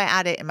person, oh, I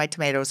add it and my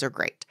tomatoes are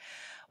great.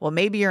 Well,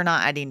 maybe you're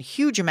not adding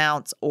huge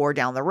amounts, or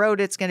down the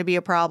road it's going to be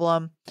a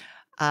problem.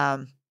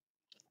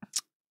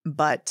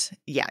 But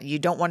yeah, you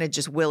don't want to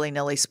just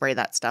willy-nilly spray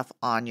that stuff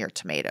on your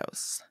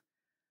tomatoes.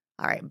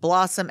 All right,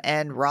 blossom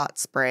end rot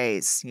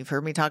sprays. You've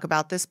heard me talk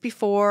about this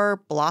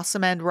before.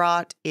 Blossom end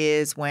rot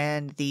is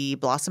when the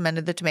blossom end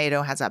of the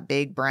tomato has that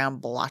big brown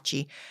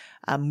blotchy,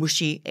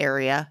 mushy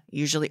area,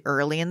 usually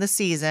early in the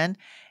season.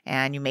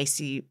 And you may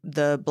see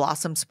the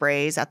blossom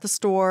sprays at the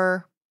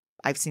store.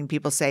 I've seen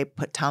people say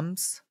put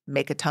Tums,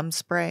 make a Tums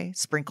spray,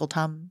 sprinkle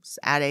Tums,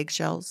 add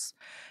eggshells.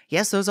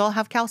 Yes, those all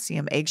have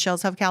calcium.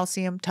 Eggshells have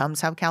calcium.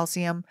 Tums have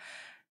calcium.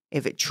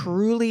 If it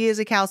truly is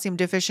a calcium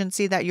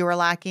deficiency that you are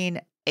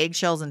lacking,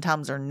 eggshells and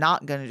Tums are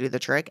not going to do the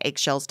trick.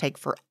 Eggshells take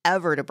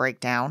forever to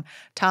break down.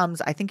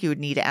 Tums, I think you would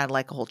need to add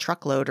like a whole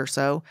truckload or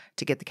so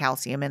to get the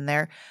calcium in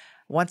there.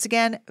 Once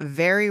again,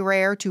 very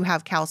rare to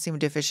have calcium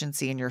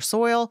deficiency in your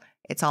soil.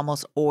 It's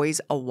almost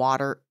always a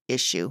water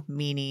issue,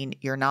 meaning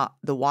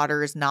the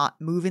water is not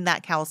moving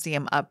that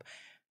calcium up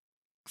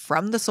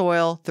from the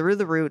soil through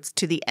the roots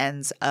to the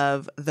ends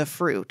of the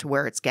fruit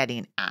where it's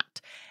getting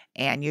at.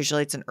 And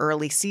usually it's an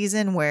early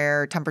season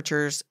where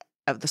temperatures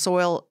of the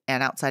soil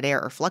and outside air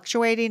are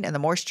fluctuating and the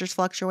moisture is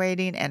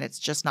fluctuating and it's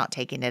just not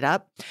taking it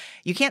up.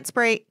 You can't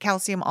spray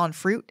calcium on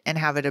fruit and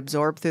have it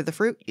absorb through the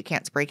fruit. You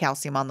can't spray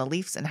calcium on the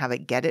leaves and have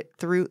it get it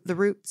through the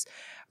roots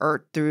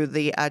or through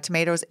the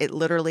tomatoes. It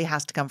literally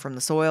has to come from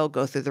the soil,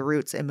 go through the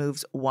roots, and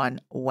moves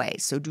one way.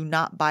 So do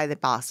not buy the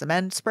blossom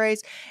end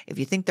sprays. If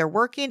you think they're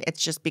working,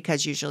 it's just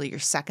because usually your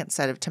second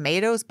set of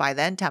tomatoes, by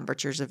then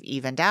temperatures have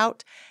evened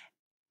out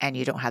and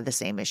you don't have the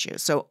same issue.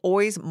 So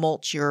always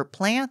mulch your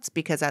plants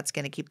because that's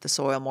going to keep the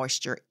soil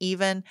moisture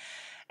even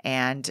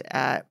and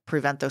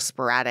prevent those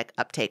sporadic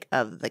uptake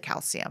of the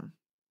calcium.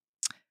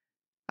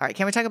 All right,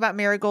 can we talk about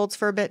marigolds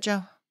for a bit,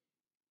 Joe?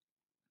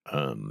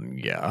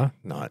 Yeah,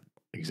 not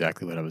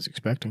exactly what I was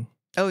expecting.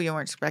 Oh, you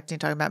weren't expecting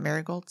talking about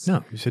marigolds?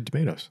 No, you said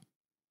tomatoes.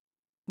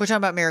 We're talking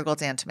about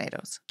marigolds and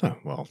tomatoes. Oh,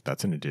 well,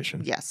 that's an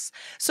addition. Yes.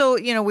 So,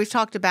 we've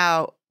talked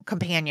about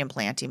companion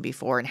planting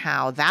before and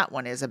how that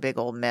one is a big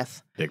old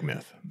myth. Big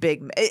myth.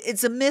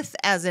 It's a myth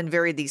as in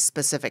very these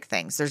specific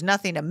things. There's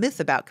nothing a myth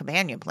about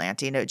companion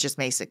planting. It just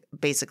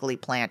basically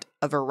plant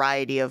a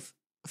variety of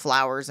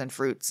flowers and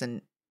fruits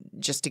and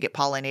just to get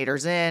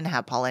pollinators in,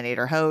 have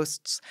pollinator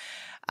hosts,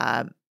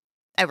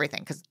 everything,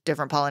 because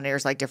different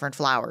pollinators like different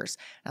flowers.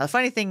 Now, the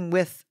funny thing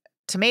with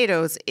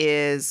tomatoes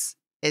is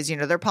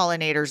their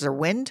pollinators are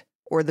wind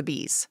or the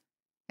bees.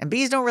 And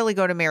bees don't really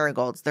go to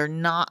marigolds. They're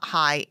not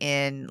high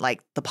in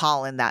like the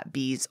pollen that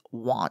bees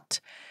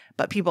want.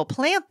 But people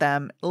plant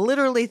them,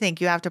 literally think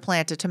you have to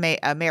plant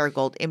a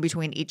marigold in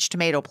between each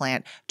tomato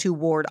plant to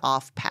ward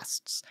off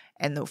pests.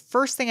 And the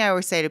first thing I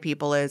always say to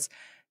people is,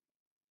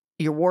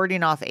 you're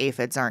warding off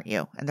aphids, aren't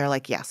you? And they're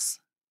like, yes.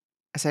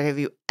 I said, have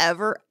you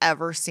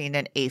ever seen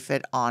an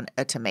aphid on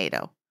a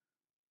tomato?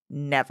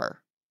 Never.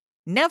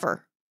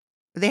 Never.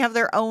 They have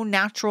their own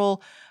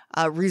natural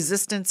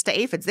resistance to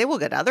aphids. They will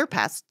get other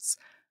pests,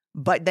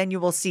 but then you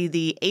will see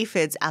the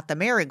aphids at the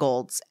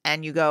marigolds.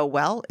 And you go,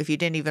 well, if you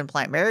didn't even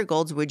plant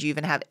marigolds, would you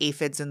even have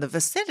aphids in the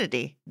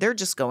vicinity? They're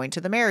just going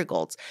to the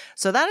marigolds.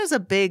 So that is a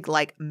big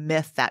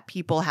myth that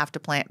people have to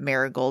plant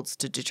marigolds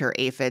to deter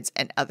aphids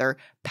and other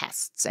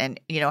pests. And,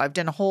 I've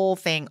done a whole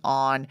thing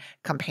on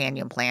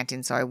companion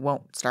planting, so I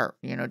won't start,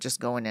 just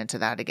going into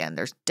that again.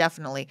 There's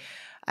definitely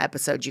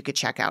episodes you could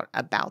check out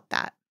about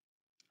that.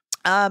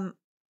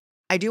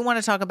 I do want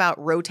to talk about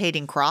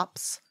rotating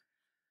crops.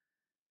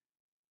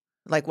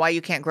 Like why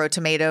you can't grow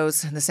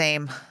tomatoes in the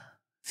same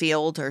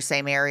field or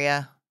same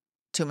area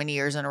too many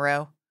years in a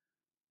row.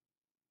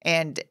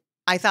 And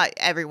I thought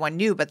everyone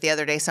knew, but the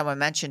other day someone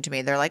mentioned to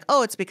me, they're like,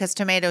 oh, it's because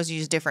tomatoes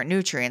use different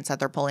nutrients that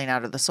they're pulling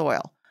out of the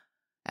soil.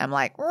 I'm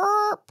like,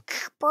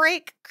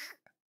 break.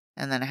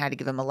 And then I had to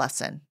give them a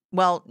lesson.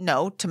 Well,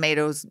 no,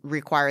 tomatoes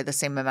require the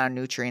same amount of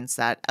nutrients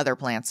that other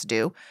plants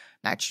do.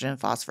 Nitrogen,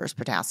 phosphorus,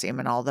 potassium,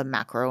 and all the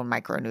macro and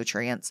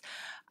micronutrients.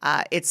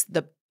 It's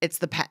the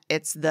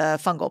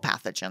fungal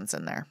pathogens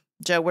in there.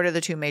 Joe, what are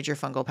the two major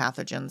fungal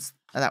pathogens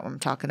that I'm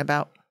talking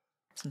about?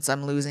 Since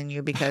I'm losing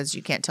you because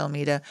you can't tell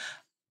me to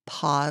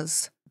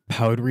pause.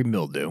 Powdery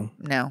mildew.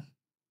 No.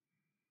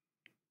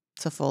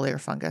 It's a foliar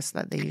fungus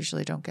that they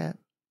usually don't get.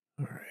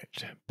 All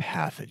right.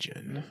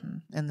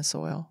 Pathogen. In the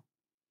soil.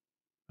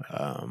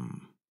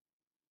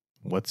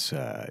 What's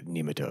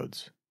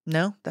nematodes?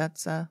 No,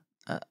 that's a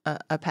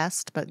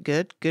pest, but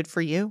good. Good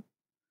for you.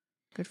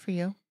 Good for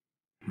you.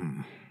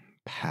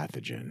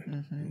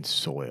 Pathogen in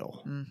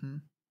soil.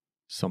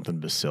 Something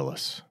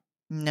bacillus.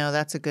 No,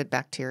 that's a good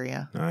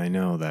bacteria. I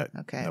know that.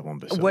 Okay. That one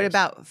bacillus. What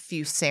about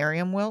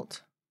fusarium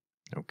wilt?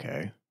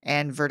 Okay.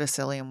 And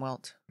verticillium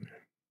wilt?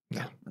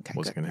 No. Okay.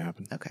 Wasn't going to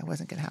happen. Okay.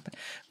 Wasn't going to happen.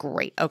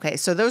 Great. Okay.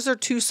 So those are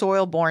two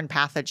soil-borne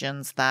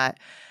pathogens that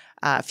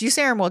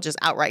fusarium will just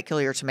outright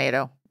kill your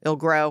tomato. It'll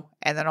grow,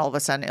 and then all of a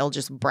sudden, it'll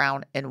just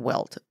brown and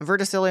wilt.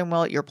 Verticillium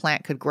wilt, your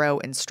plant could grow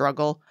and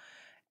struggle,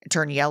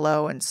 turn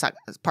yellow, and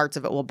parts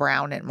of it will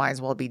brown. It might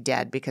as well be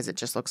dead because it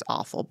just looks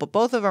awful. But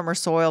both of them are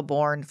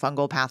soil-borne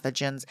fungal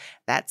pathogens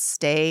that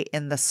stay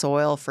in the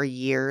soil for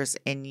years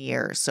and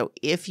years. So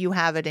if you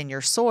have it in your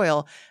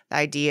soil, the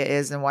idea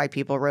is, and why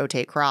people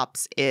rotate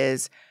crops,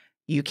 is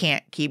you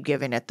can't keep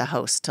giving it the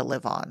host to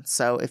live on.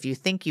 So if you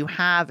think you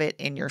have it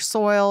in your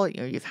soil,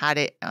 you've had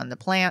it on the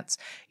plants,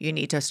 you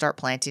need to start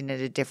planting it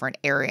in a different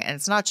area. And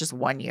it's not just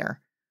 1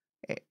 year.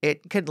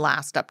 It could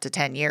last up to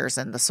 10 years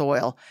in the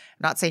soil.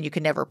 I'm not saying you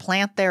can never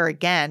plant there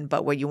again,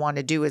 but what you want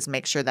to do is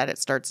make sure that it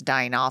starts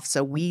dying off.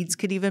 So weeds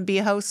could even be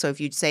a host. So if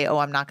you'd say, oh,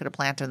 I'm not going to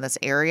plant in this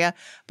area,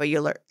 but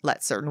you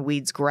let certain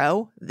weeds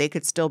grow, they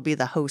could still be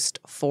the host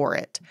for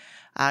it.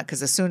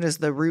 Because as soon as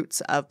the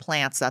roots of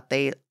plants that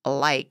they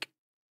like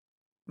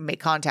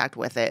make contact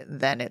with it,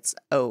 then it's,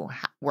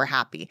 we're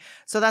happy.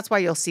 So that's why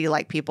you'll see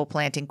people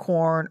planting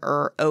corn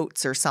or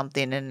oats or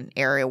something in an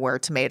area where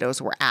tomatoes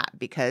were at,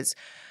 because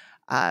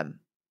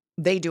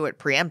they do it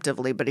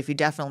preemptively. But if you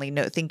definitely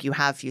think you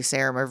have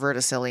fusarium or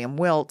verticillium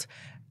wilt,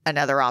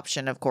 another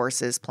option, of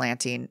course, is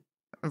planting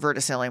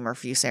verticillium or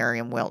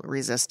fusarium wilt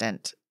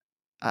resistant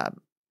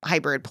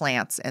hybrid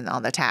plants, and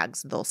on the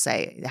tags they'll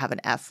say have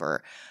an F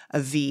or a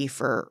V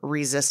for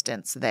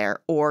resistance there,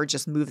 or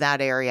just move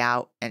that area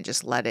out and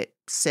just let it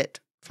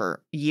sit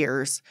for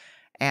years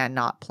and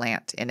not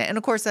plant in it. And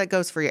of course that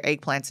goes for your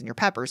eggplants and your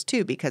peppers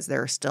too, because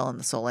they're still in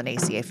the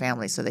Solanaceae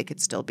family, so they could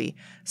still be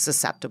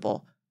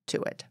susceptible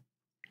to it.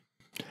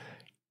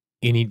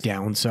 Any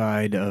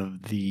downside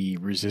of the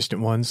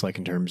resistant ones, like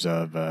in terms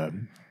of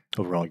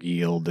overall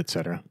yield,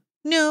 etc.?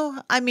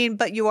 No, I mean,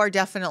 but you are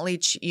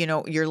definitely,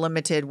 you're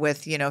limited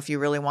with, if you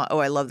really want,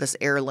 I love this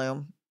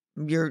heirloom,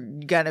 you're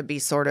going to be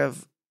sort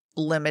of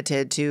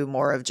limited to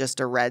more of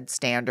just a red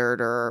standard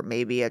or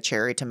maybe a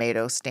cherry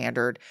tomato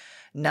standard,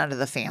 none of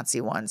the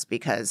fancy ones,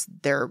 because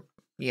they're,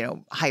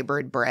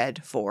 hybrid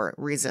bred for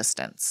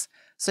resistance.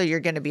 So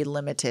you're going to be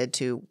limited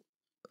to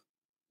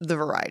the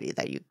variety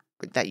that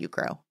you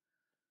grow.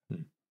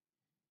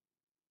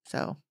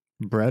 So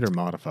bred or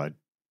modified?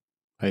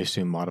 I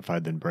assume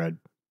modified than bred.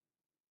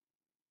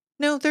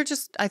 No, they're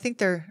just, I think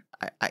they're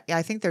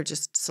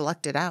just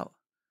selected out.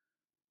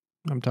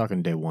 I'm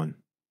talking day one.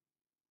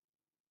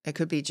 It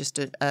could be just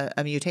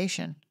a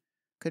mutation.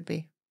 Could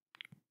be.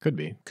 Could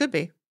be. Could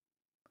be.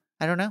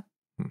 I don't know.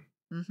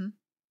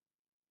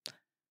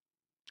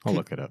 I'll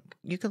look it up.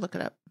 You could look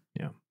it up.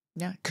 Yeah.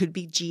 Yeah. Could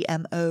be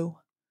GMO.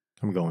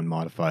 I'm going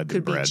modified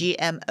than bred. Could be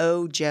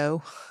GMO,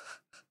 Joe.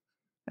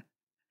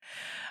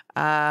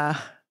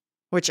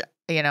 Which,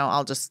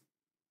 I'll just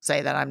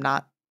say that I'm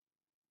not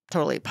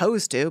totally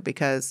opposed to,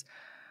 because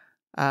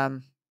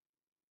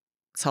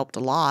it's helped a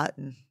lot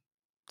in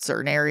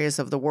certain areas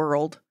of the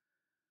world.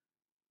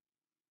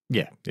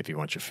 Yeah, if you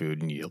want your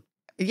food and yield.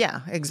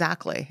 Yeah,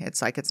 exactly.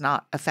 It's like it's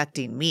not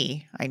affecting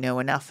me. I know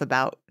enough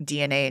about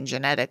DNA and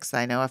genetics.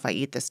 I know if I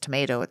eat this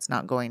tomato, it's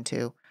not going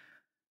to,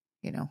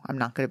 I'm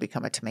not going to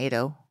become a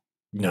tomato.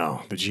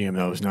 No, the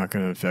GMO is not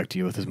going to affect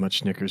you with as much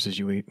Snickers as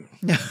you eat.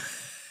 No.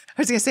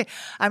 I was going to say,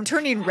 I'm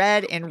turning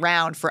red and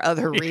round for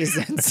other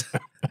reasons.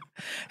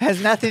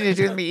 Has nothing to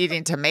do with me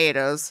eating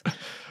tomatoes.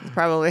 It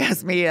probably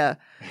has me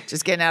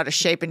just getting out of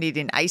shape and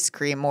eating ice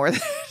cream more than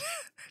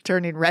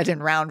turning red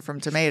and round from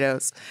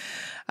tomatoes.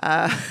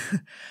 All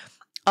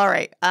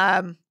right.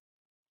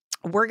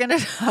 We're going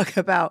to talk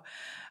about,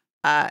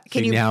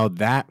 now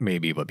that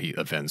maybe what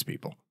offends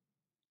people.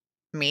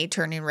 Me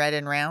turning red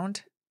and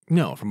round?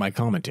 No, from my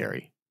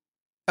commentary.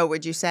 Oh,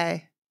 what'd you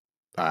say?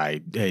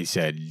 I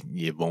said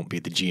it won't be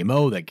the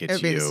GMO that gets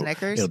It'll be the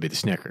Snickers? It'll be the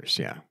Snickers,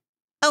 yeah.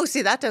 Oh,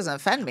 see, that doesn't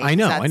offend me. I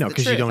know,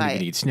 because you don't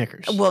even eat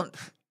Snickers. Well,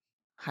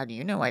 how do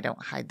you know I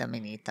don't hide them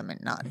and eat them and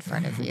not in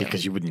front of you?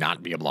 Because you would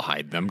not be able to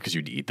hide them because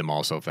you'd eat them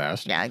all so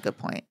fast. Yeah, good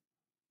point.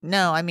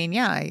 No, I mean,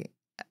 yeah, I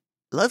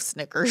love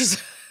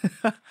Snickers.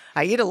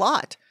 I eat a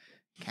lot.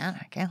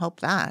 I can't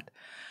help that.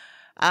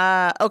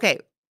 Okay.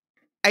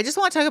 I just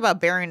want to talk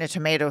about burying a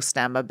tomato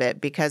stem a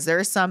bit because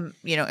there's some,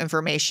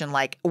 information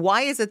like,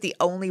 why is it the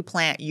only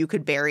plant you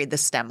could bury the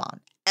stem on?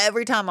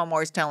 Every time I'm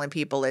always telling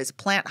people is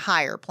plant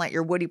higher, plant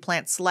your woody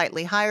plant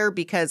slightly higher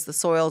because the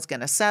soil is going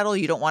to settle.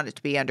 You don't want it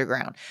to be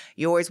underground.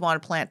 You always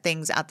want to plant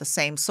things at the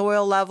same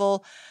soil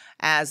level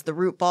as the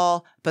root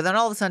ball. But then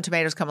all of a sudden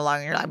tomatoes come along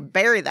and you're like,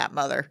 bury that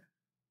mother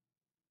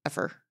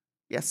effer.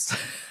 Yes.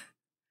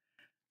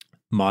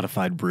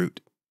 Modified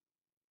root.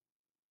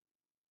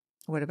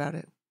 What about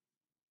it?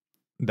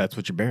 That's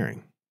what you're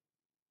burying.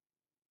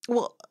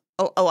 Well,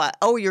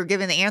 you're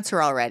giving the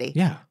answer already.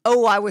 Yeah.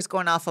 Oh, I was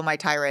going off of my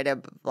tirade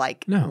of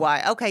No.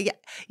 why. Okay. Yeah.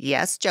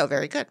 Yes, Joe.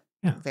 Very good.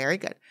 Yeah. Very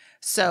good.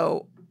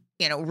 So,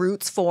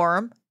 roots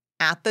form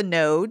at the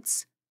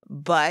nodes,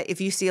 but if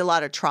you see a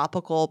lot of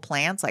tropical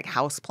plants like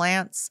house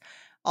plants,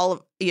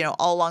 all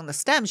along the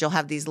stems, you'll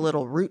have these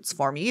little roots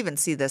form. You even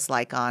see this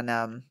like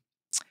on,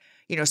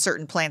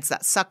 certain plants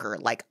that sucker,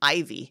 like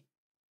ivy.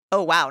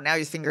 Oh, wow. Now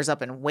your finger's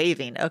up and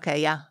waving.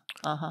 Okay. Yeah.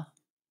 Uh-huh.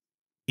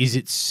 Is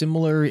it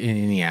similar in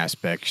any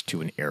aspects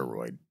to an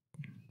aeroid?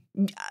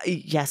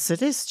 Yes,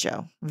 it is,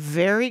 Joe.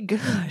 Very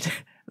good.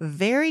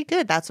 Very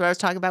good. That's what I was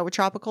talking about with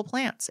tropical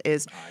plants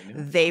is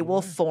they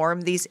will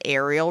form these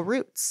aerial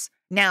roots.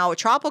 Now,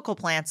 tropical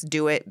plants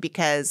do it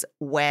because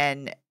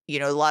when,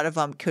 a lot of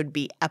them could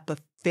be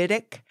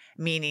epiphytic,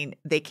 meaning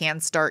they can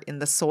start in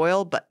the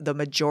soil, but the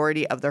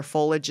majority of their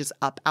foliage is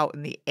up out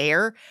in the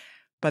air,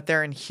 but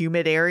they're in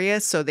humid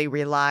areas, so they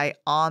rely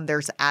on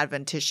there's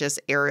adventitious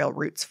aerial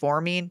roots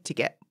forming to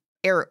get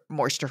air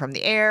moisture from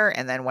the air,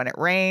 and then when it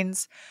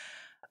rains.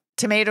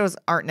 Tomatoes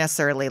aren't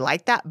necessarily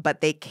like that,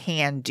 but they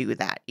can do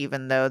that,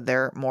 even though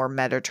they're more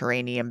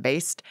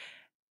Mediterranean-based.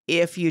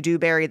 If you do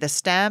bury the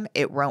stem,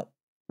 it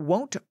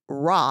won't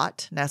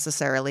rot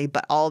necessarily,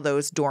 but all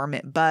those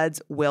dormant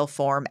buds will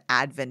form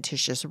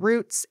adventitious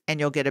roots, and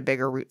you'll get a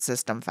bigger root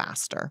system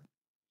faster.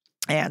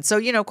 And so,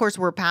 of course,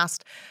 we're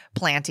past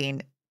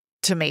planting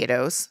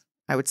tomatoes.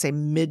 I would say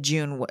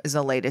mid-June is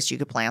the latest you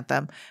could plant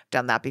them.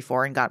 Done that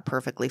before and got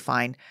perfectly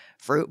fine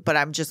fruit. But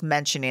I'm just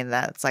mentioning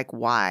that it's like,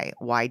 why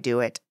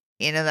do it?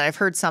 Then I've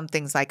heard some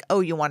things like,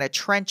 oh, you want to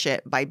trench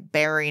it by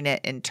burying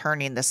it and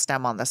turning the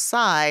stem on the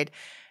side.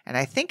 And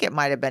I think it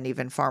might have been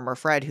even Farmer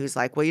Fred who's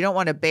like, well, you don't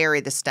want to bury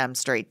the stem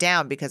straight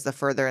down because the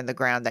further in the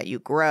ground that you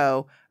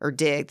grow or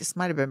dig, this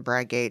might have been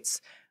Brad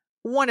Gates,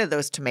 one of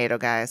those tomato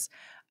guys,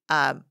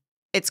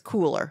 it's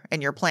cooler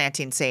and you're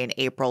planting, say, in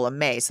April and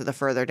May. So the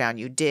further down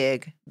you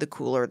dig, the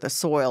cooler the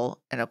soil.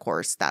 And of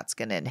course, that's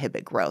going to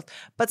inhibit growth.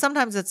 But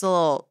sometimes it's a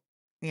little,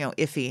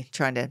 iffy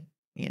trying to,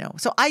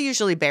 So I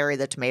usually bury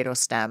the tomato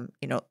stem,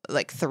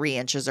 like 3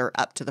 inches or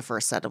up to the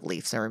first set of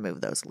leaves and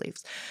remove those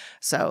leaves.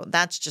 So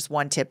that's just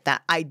one tip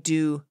that I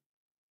do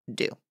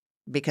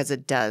because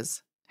it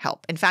does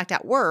help. In fact,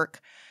 at work,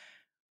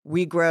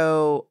 we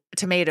grow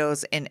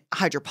tomatoes in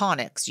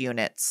hydroponics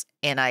units,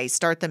 and I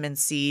start them in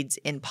seeds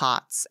in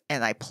pots,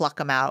 and I pluck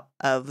them out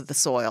of the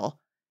soil.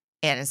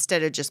 And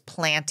instead of just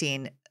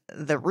planting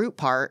the root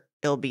part,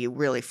 it'll be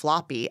really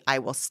floppy. I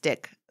will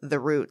stick the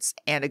roots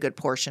and a good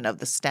portion of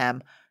the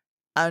stem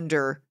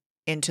under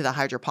into the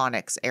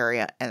hydroponics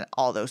area, and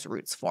all those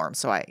roots form.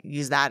 So I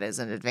use that as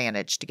an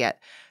advantage to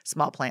get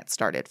small plants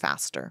started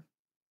faster.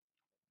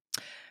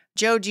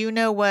 Joe, do you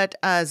know what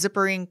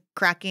zippering,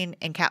 cracking,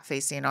 and cat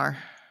facing are?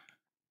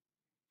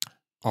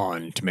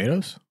 On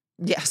tomatoes?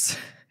 Yes,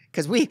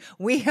 because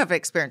we have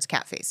experienced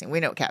cat facing.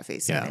 We know what cat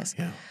facing is.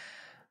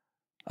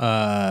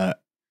 Yeah.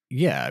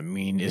 Yeah. I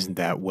mean, isn't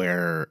that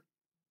where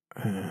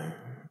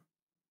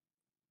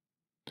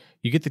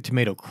you get the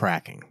tomato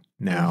cracking?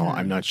 Now,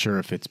 I'm not sure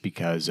if it's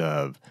because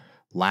of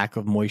lack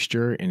of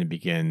moisture, and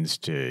it's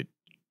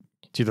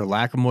either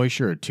lack of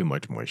moisture or too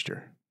much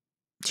moisture.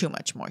 Too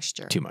much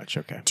moisture. Too much.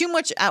 Okay. Too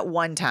much at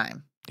one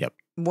time. Yep.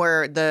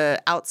 Where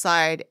the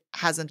outside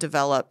hasn't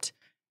developed.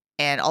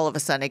 And all of a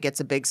sudden it gets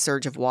a big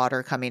surge of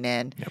water coming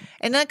in. Yep.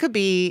 And it could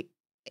be,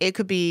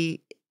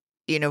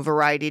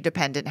 variety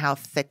dependent how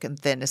thick and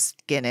thin a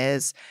skin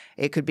is.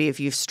 It could be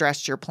if you've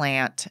stressed your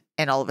plant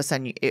and all of a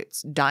sudden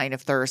it's dying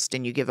of thirst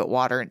and you give it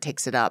water and it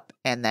takes it up,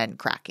 and then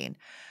cracking.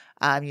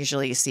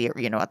 Usually you see it,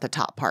 at the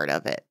top part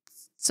of it.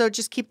 So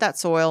just keep that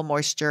soil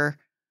moisture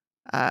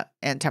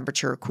and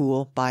temperature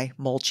cool by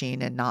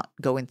mulching and not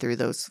going through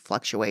those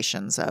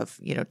fluctuations of,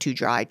 too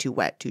dry, too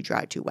wet, too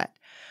dry, too wet.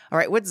 All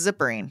right, what's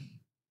zippering?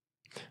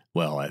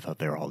 Well, I thought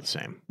they were all the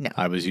same. No.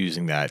 I was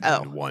using that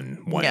in one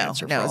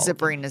answer for all of them.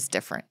 Zippering is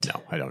different.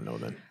 No, I don't know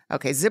then.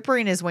 Okay,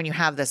 zippering is when you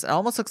have this, it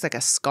almost looks like a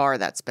scar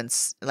that's been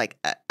like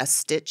a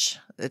stitch.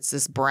 It's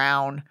this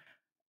brown,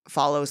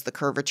 follows the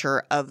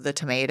curvature of the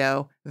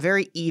tomato.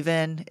 Very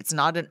even. It's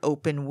not an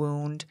open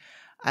wound.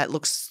 It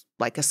looks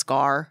like a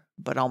scar,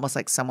 but almost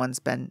like someone's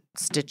been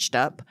stitched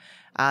up.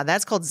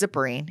 That's called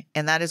zippering,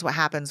 and that is what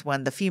happens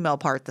when the female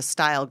part, the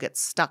style, gets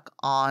stuck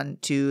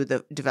onto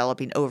the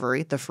developing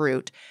ovary, the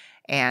fruit,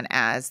 and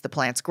as the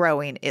plant's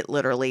growing, it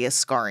literally is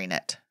scarring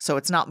it. So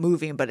it's not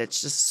moving, but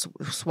it's just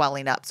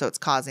swelling up, so it's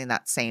causing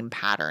that same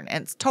pattern,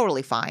 and it's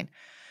totally fine.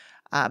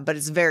 But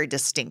it's very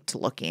distinct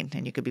looking,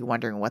 and you could be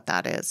wondering what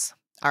that is.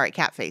 All right,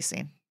 cat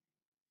facing.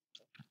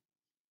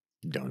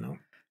 Don't know.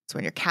 It's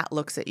when your cat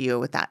looks at you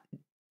with that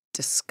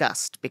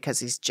disgust because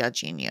he's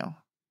judging you.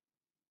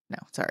 No,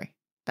 sorry.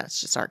 That's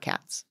just our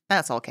cats.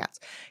 That's all cats.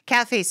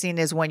 Cat facing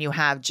is when you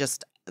have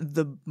just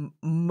the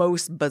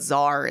most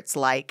bizarre, it's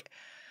like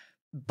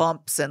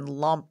bumps and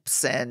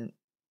lumps and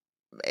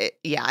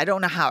I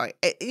don't know how.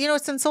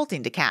 It's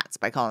insulting to cats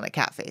by calling it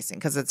cat facing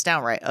because it's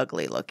downright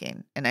ugly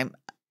looking. And I'm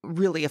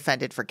really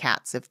offended for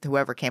cats if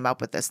whoever came up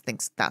with this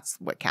thinks that's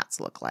what cats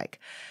look like.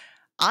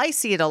 I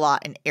see it a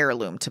lot in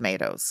heirloom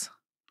tomatoes,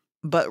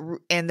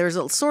 and there's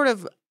a sort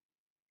of,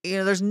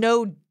 there's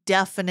no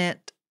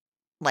definite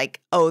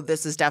like, oh,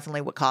 this is definitely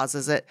what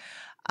causes it.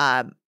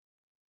 Like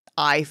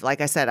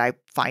I said, I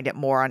find it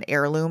more on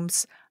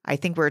heirlooms. I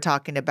think we were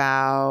talking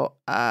about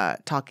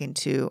talking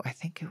to, I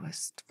think it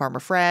was Farmer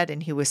Fred,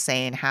 and he was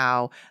saying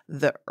how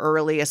the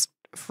earliest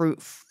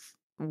fruit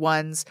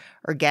ones,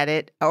 or get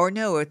it, or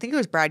no, I think it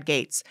was Brad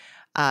Gates,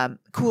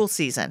 cool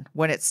season,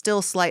 when it's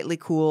still slightly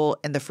cool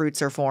and the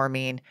fruits are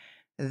forming,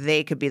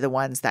 they could be the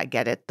ones that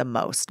get it the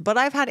most. But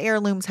I've had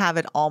heirlooms have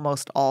it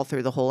almost all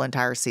through the whole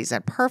entire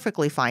season.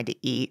 Perfectly fine to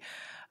eat,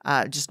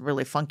 just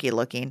really funky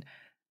looking.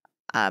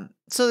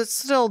 So it's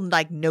still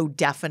like no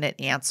definite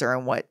answer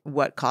on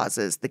what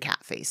causes the cat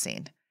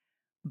facing.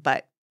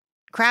 But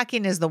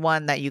cracking is the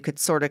one that you could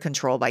sort of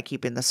control by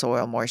keeping the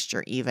soil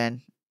moisture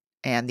even.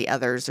 And the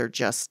others are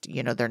just,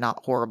 they're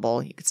not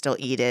horrible. You could still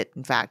eat it.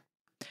 In fact,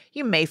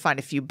 you may find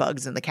a few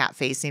bugs in the cat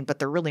facing, but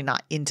they're really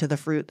not into the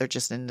fruit. They're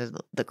just into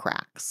the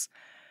cracks.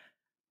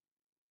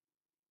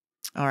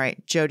 All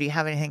right, Joe, do you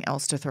have anything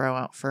else to throw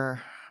out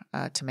for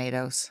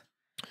tomatoes?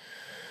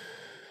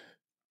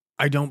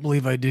 I don't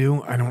believe I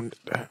do.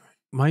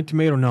 My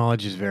tomato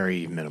knowledge is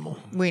very minimal.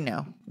 We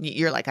know.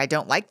 You're like, I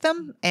don't like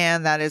them.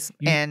 And that is,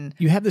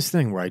 you have this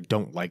thing where I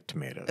don't like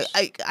tomatoes.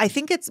 I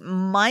think it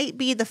might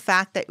be the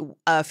fact that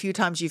a few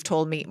times you've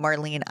told me,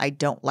 Marlene, I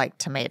don't like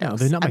tomatoes. No,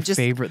 they're not my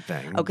favorite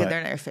thing. Okay,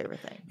 they're not your favorite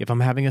thing. If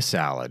I'm having a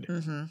salad,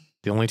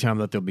 the only time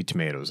that there'll be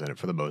tomatoes in it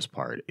for the most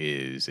part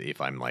is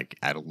if I'm like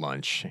at a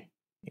lunch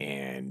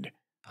and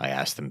I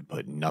ask them to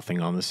put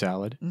nothing on the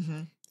salad.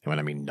 And when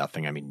I mean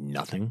nothing, I mean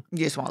nothing.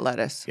 You just want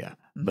lettuce. Yeah.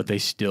 But they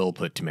still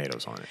put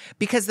tomatoes on it.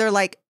 Because they're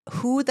like,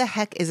 who the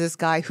heck is this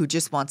guy who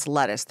just wants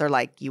lettuce? They're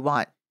like, you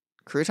want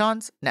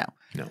croutons? No.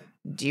 No.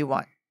 Do you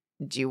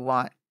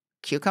want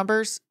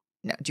cucumbers?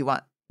 No. Do you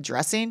want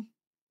dressing?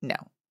 No.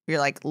 You're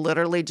like,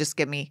 literally just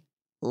give me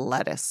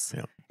lettuce.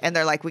 Yeah. And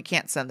they're like, we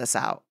can't send this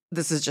out.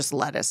 This is just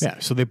lettuce. Yeah,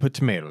 so they put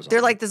tomatoes on it.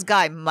 They're like, this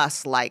guy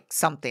must like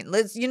something.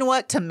 You know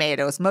what?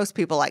 Tomatoes. Most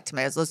people like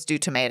tomatoes. Let's do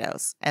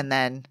tomatoes. And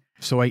then...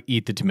 So I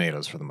eat the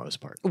tomatoes for the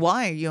most part.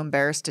 Why? Are you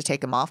embarrassed to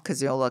take them off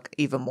because you'll look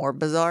even more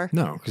bizarre?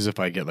 No, because if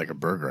I get like a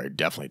burger, I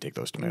definitely take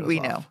those tomatoes off.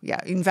 We know, yeah.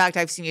 In fact,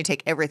 I've seen you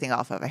take everything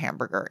off of a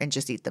hamburger and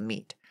just eat the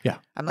meat. Yeah.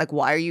 I'm like,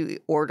 why are you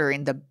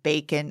ordering the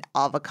bacon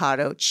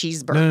avocado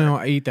cheeseburger? No,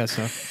 I eat that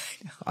stuff.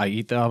 I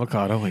eat the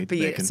avocado, I eat the bacon. But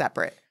you eat it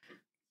separate.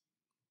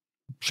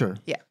 Sure.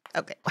 Yeah.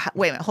 Okay.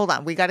 Wait a minute. Hold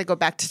on. We got to go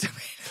back to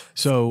tomatoes.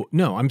 So,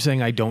 no, I'm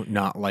saying I don't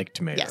not like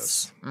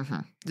tomatoes. Yes.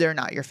 They're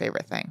not your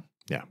favorite thing.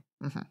 Yeah.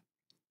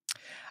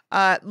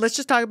 Let's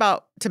just talk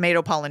about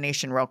tomato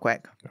pollination real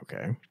quick.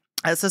 Okay.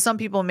 So some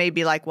people may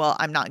be like, well,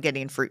 I'm not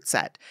getting fruit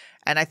set.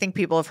 And I think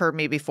people have heard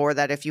me before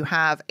that if you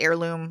have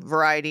heirloom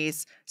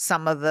varieties,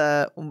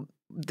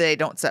 they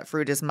don't set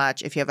fruit as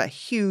much. If you have a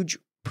huge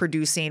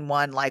producing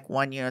one, like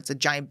one, it's a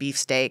giant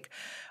beefsteak,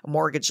 a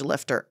mortgage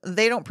lifter,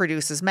 they don't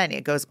produce as many.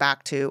 It goes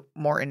back to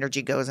more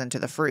energy goes into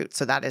the fruit.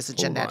 So that is a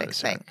genetic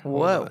thing.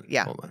 Whoa.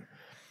 Yeah. Hold on.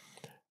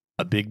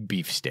 A big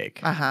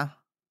beefsteak.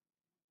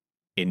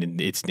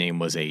 And its name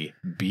was a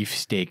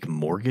beefsteak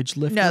mortgage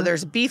lifter? No,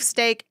 there's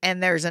beefsteak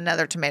and there's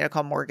another tomato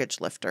called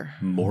mortgage lifter.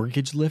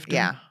 Mortgage lifter?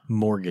 Yeah.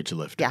 Mortgage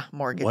lifter. Yeah,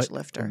 mortgage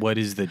lifter. What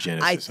is the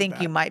genesis I of think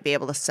that? you might be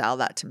able to sell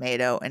that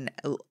tomato and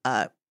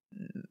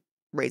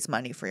raise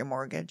money for your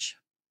mortgage.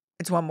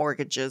 It's when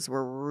mortgages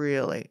were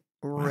really,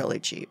 really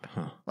cheap.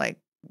 Like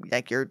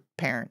your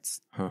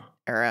parents'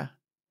 era.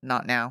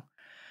 Not now.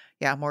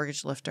 Yeah,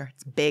 mortgage lifter.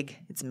 It's big.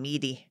 It's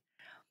meaty.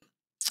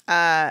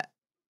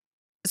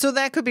 So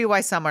that could be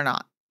why some are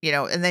not.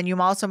 and then you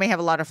also may have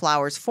a lot of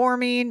flowers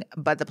forming,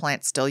 but the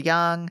plant's still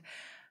young.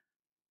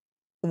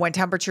 When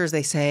temperatures,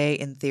 they say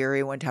in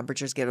theory, when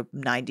temperatures get up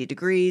 90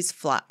 degrees,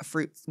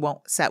 fruit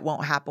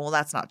won't happen. Well,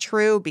 that's not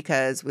true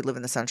because we live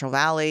in the Central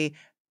Valley.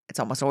 It's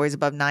almost always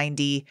above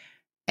 90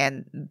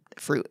 and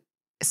fruit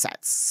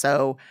sets.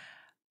 So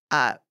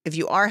if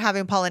you are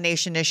having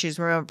pollination issues,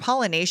 remember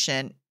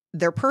pollination,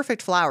 they're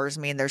perfect flowers.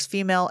 I mean, there's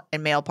female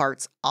and male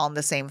parts on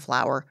the same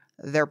flower.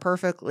 They're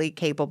perfectly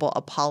capable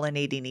of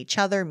pollinating each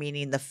other,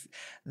 meaning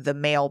the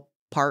male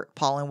part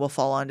pollen will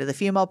fall onto the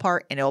female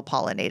part and it'll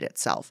pollinate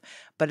itself.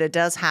 But it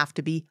does have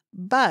to be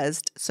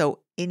buzzed, so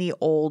any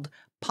old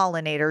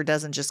pollinator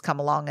doesn't just come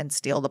along and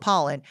steal the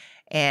pollen.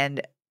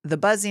 And the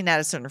buzzing at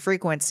a certain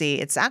frequency,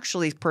 it's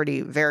actually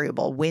pretty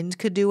variable. Wind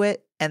could do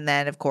it. And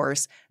then, of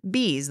course,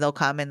 bees, they'll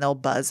come and they'll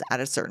buzz at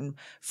a certain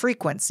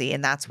frequency.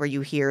 And that's where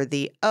you hear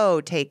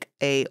take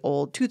a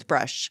old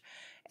toothbrush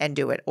and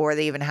do it. Or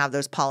they even have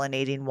those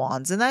pollinating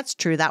wands. And that's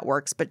true, that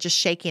works, but just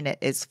shaking it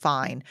is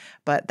fine.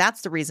 But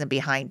that's the reason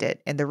behind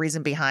it. And the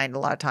reason behind a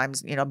lot of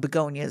times,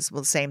 begonias,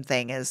 well, the same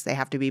thing is they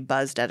have to be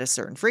buzzed at a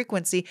certain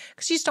frequency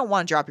because you just don't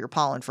want to drop your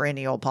pollen for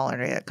any old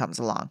pollinator that comes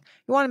along.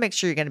 You want to make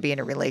sure you're going to be in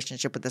a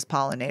relationship with this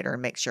pollinator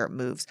and make sure it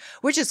moves,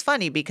 which is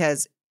funny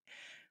because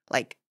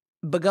like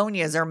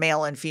begonias are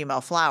male and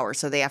female flowers,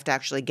 so they have to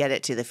actually get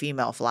it to the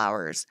female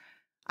flowers.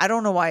 I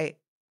don't know why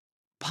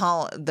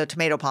the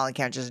tomato pollen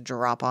can't just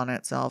drop on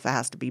itself. It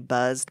has to be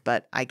buzzed,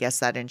 but I guess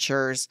that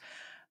ensures.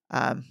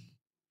 I'm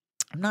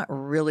not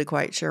really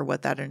quite sure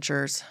what that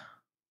ensures.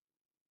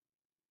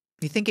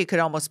 You think it could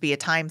almost be a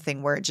time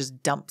thing where it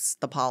just dumps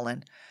the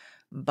pollen,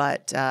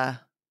 but I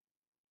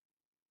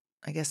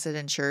guess it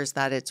ensures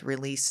that it's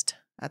released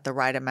at the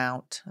right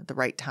amount at the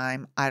right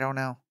time. I don't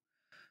know.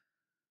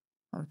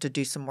 I'll have to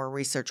do some more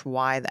research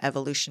why the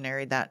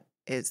evolutionary that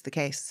is the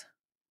case,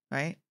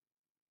 right?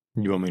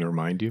 You want me to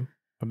remind you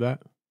of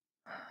that?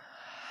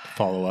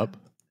 Follow up?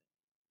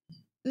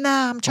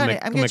 Nah, I'm going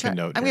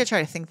to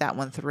try to think that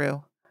one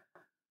through.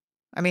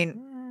 I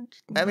mean,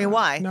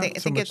 why?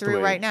 Think it through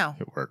right now.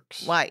 It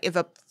works. Why? If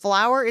a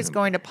flower is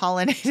going to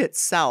pollinate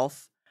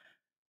itself,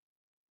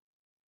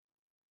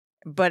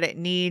 but it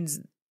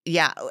needs,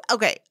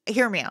 okay,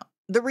 hear me out.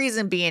 The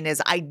reason being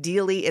is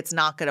ideally it's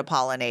not going to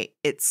pollinate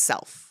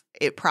itself.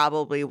 It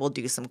probably will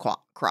do some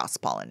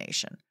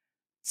cross-pollination.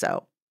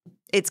 So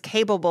it's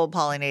capable of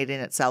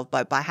pollinating itself,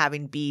 but by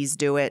having bees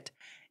do it,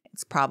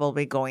 it's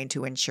probably going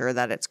to ensure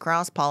that it's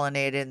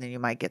cross-pollinated, and then you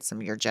might get some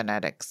of your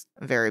genetics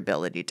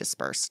variability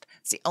dispersed.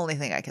 It's the only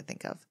thing I can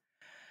think of.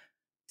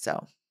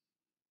 So,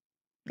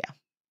 yeah.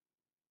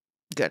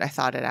 Good, I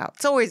thought it out.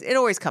 It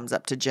always comes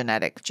up to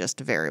genetic just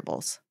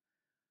variables.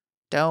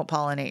 Don't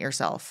pollinate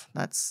yourself.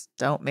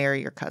 Don't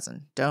marry your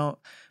cousin. Don't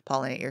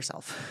pollinate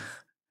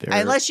yourself.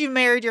 Unless you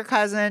married your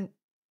cousin,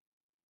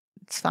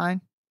 it's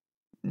fine.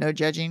 No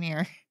judging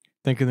here.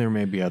 Thinking there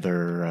may be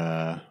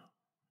other,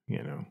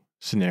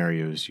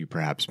 scenarios you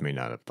perhaps may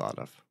not have thought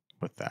of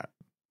with that.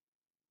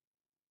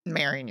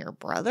 Marrying your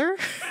brother?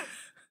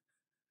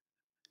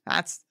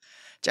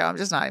 Joe, I'm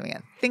just not even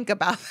going to think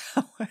about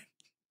that one.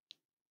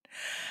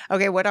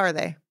 Okay, what are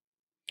they?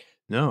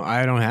 No,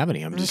 I don't have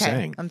any. I'm just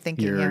saying. I'm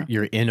thinking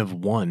you're in of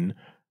one,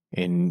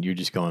 and you're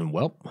just going,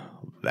 well,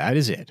 that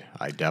is it.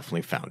 I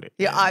definitely found it.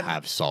 Yeah,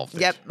 I've solved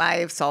it. Yep,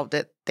 I've solved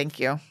it.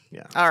 Thank you.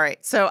 Yeah. All right.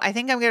 So I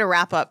think I'm going to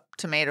wrap up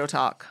tomato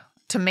talk,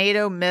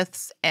 tomato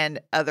myths and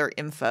other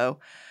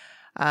info.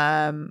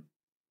 So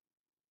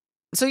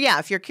yeah,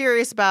 if you're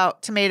curious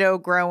about tomato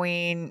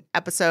growing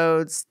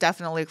episodes,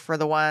 definitely look for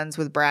the ones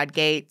with Brad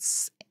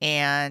Gates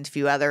and a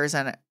few others.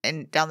 And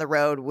down the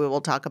road, we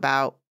will talk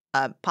about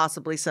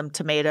possibly some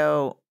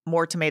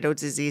more tomato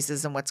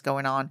diseases and what's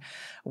going on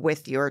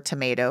with your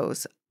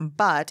tomatoes.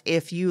 But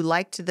if you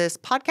liked this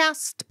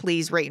podcast,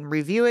 please rate and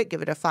review it.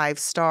 Give it a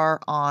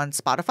 5-star on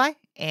Spotify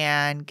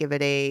and give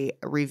it a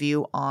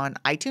review on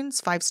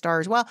iTunes, 5-star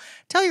as well.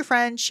 Tell your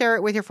friends, share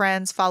it with your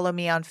friends. Follow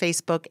me on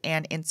Facebook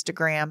and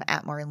Instagram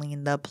at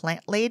Marlene the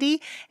Plant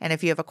Lady. And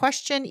if you have a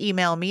question,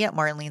 email me at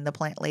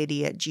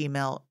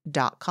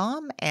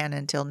marlenetheplantlady@gmail.com. And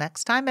until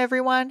next time,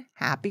 everyone,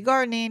 happy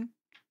gardening.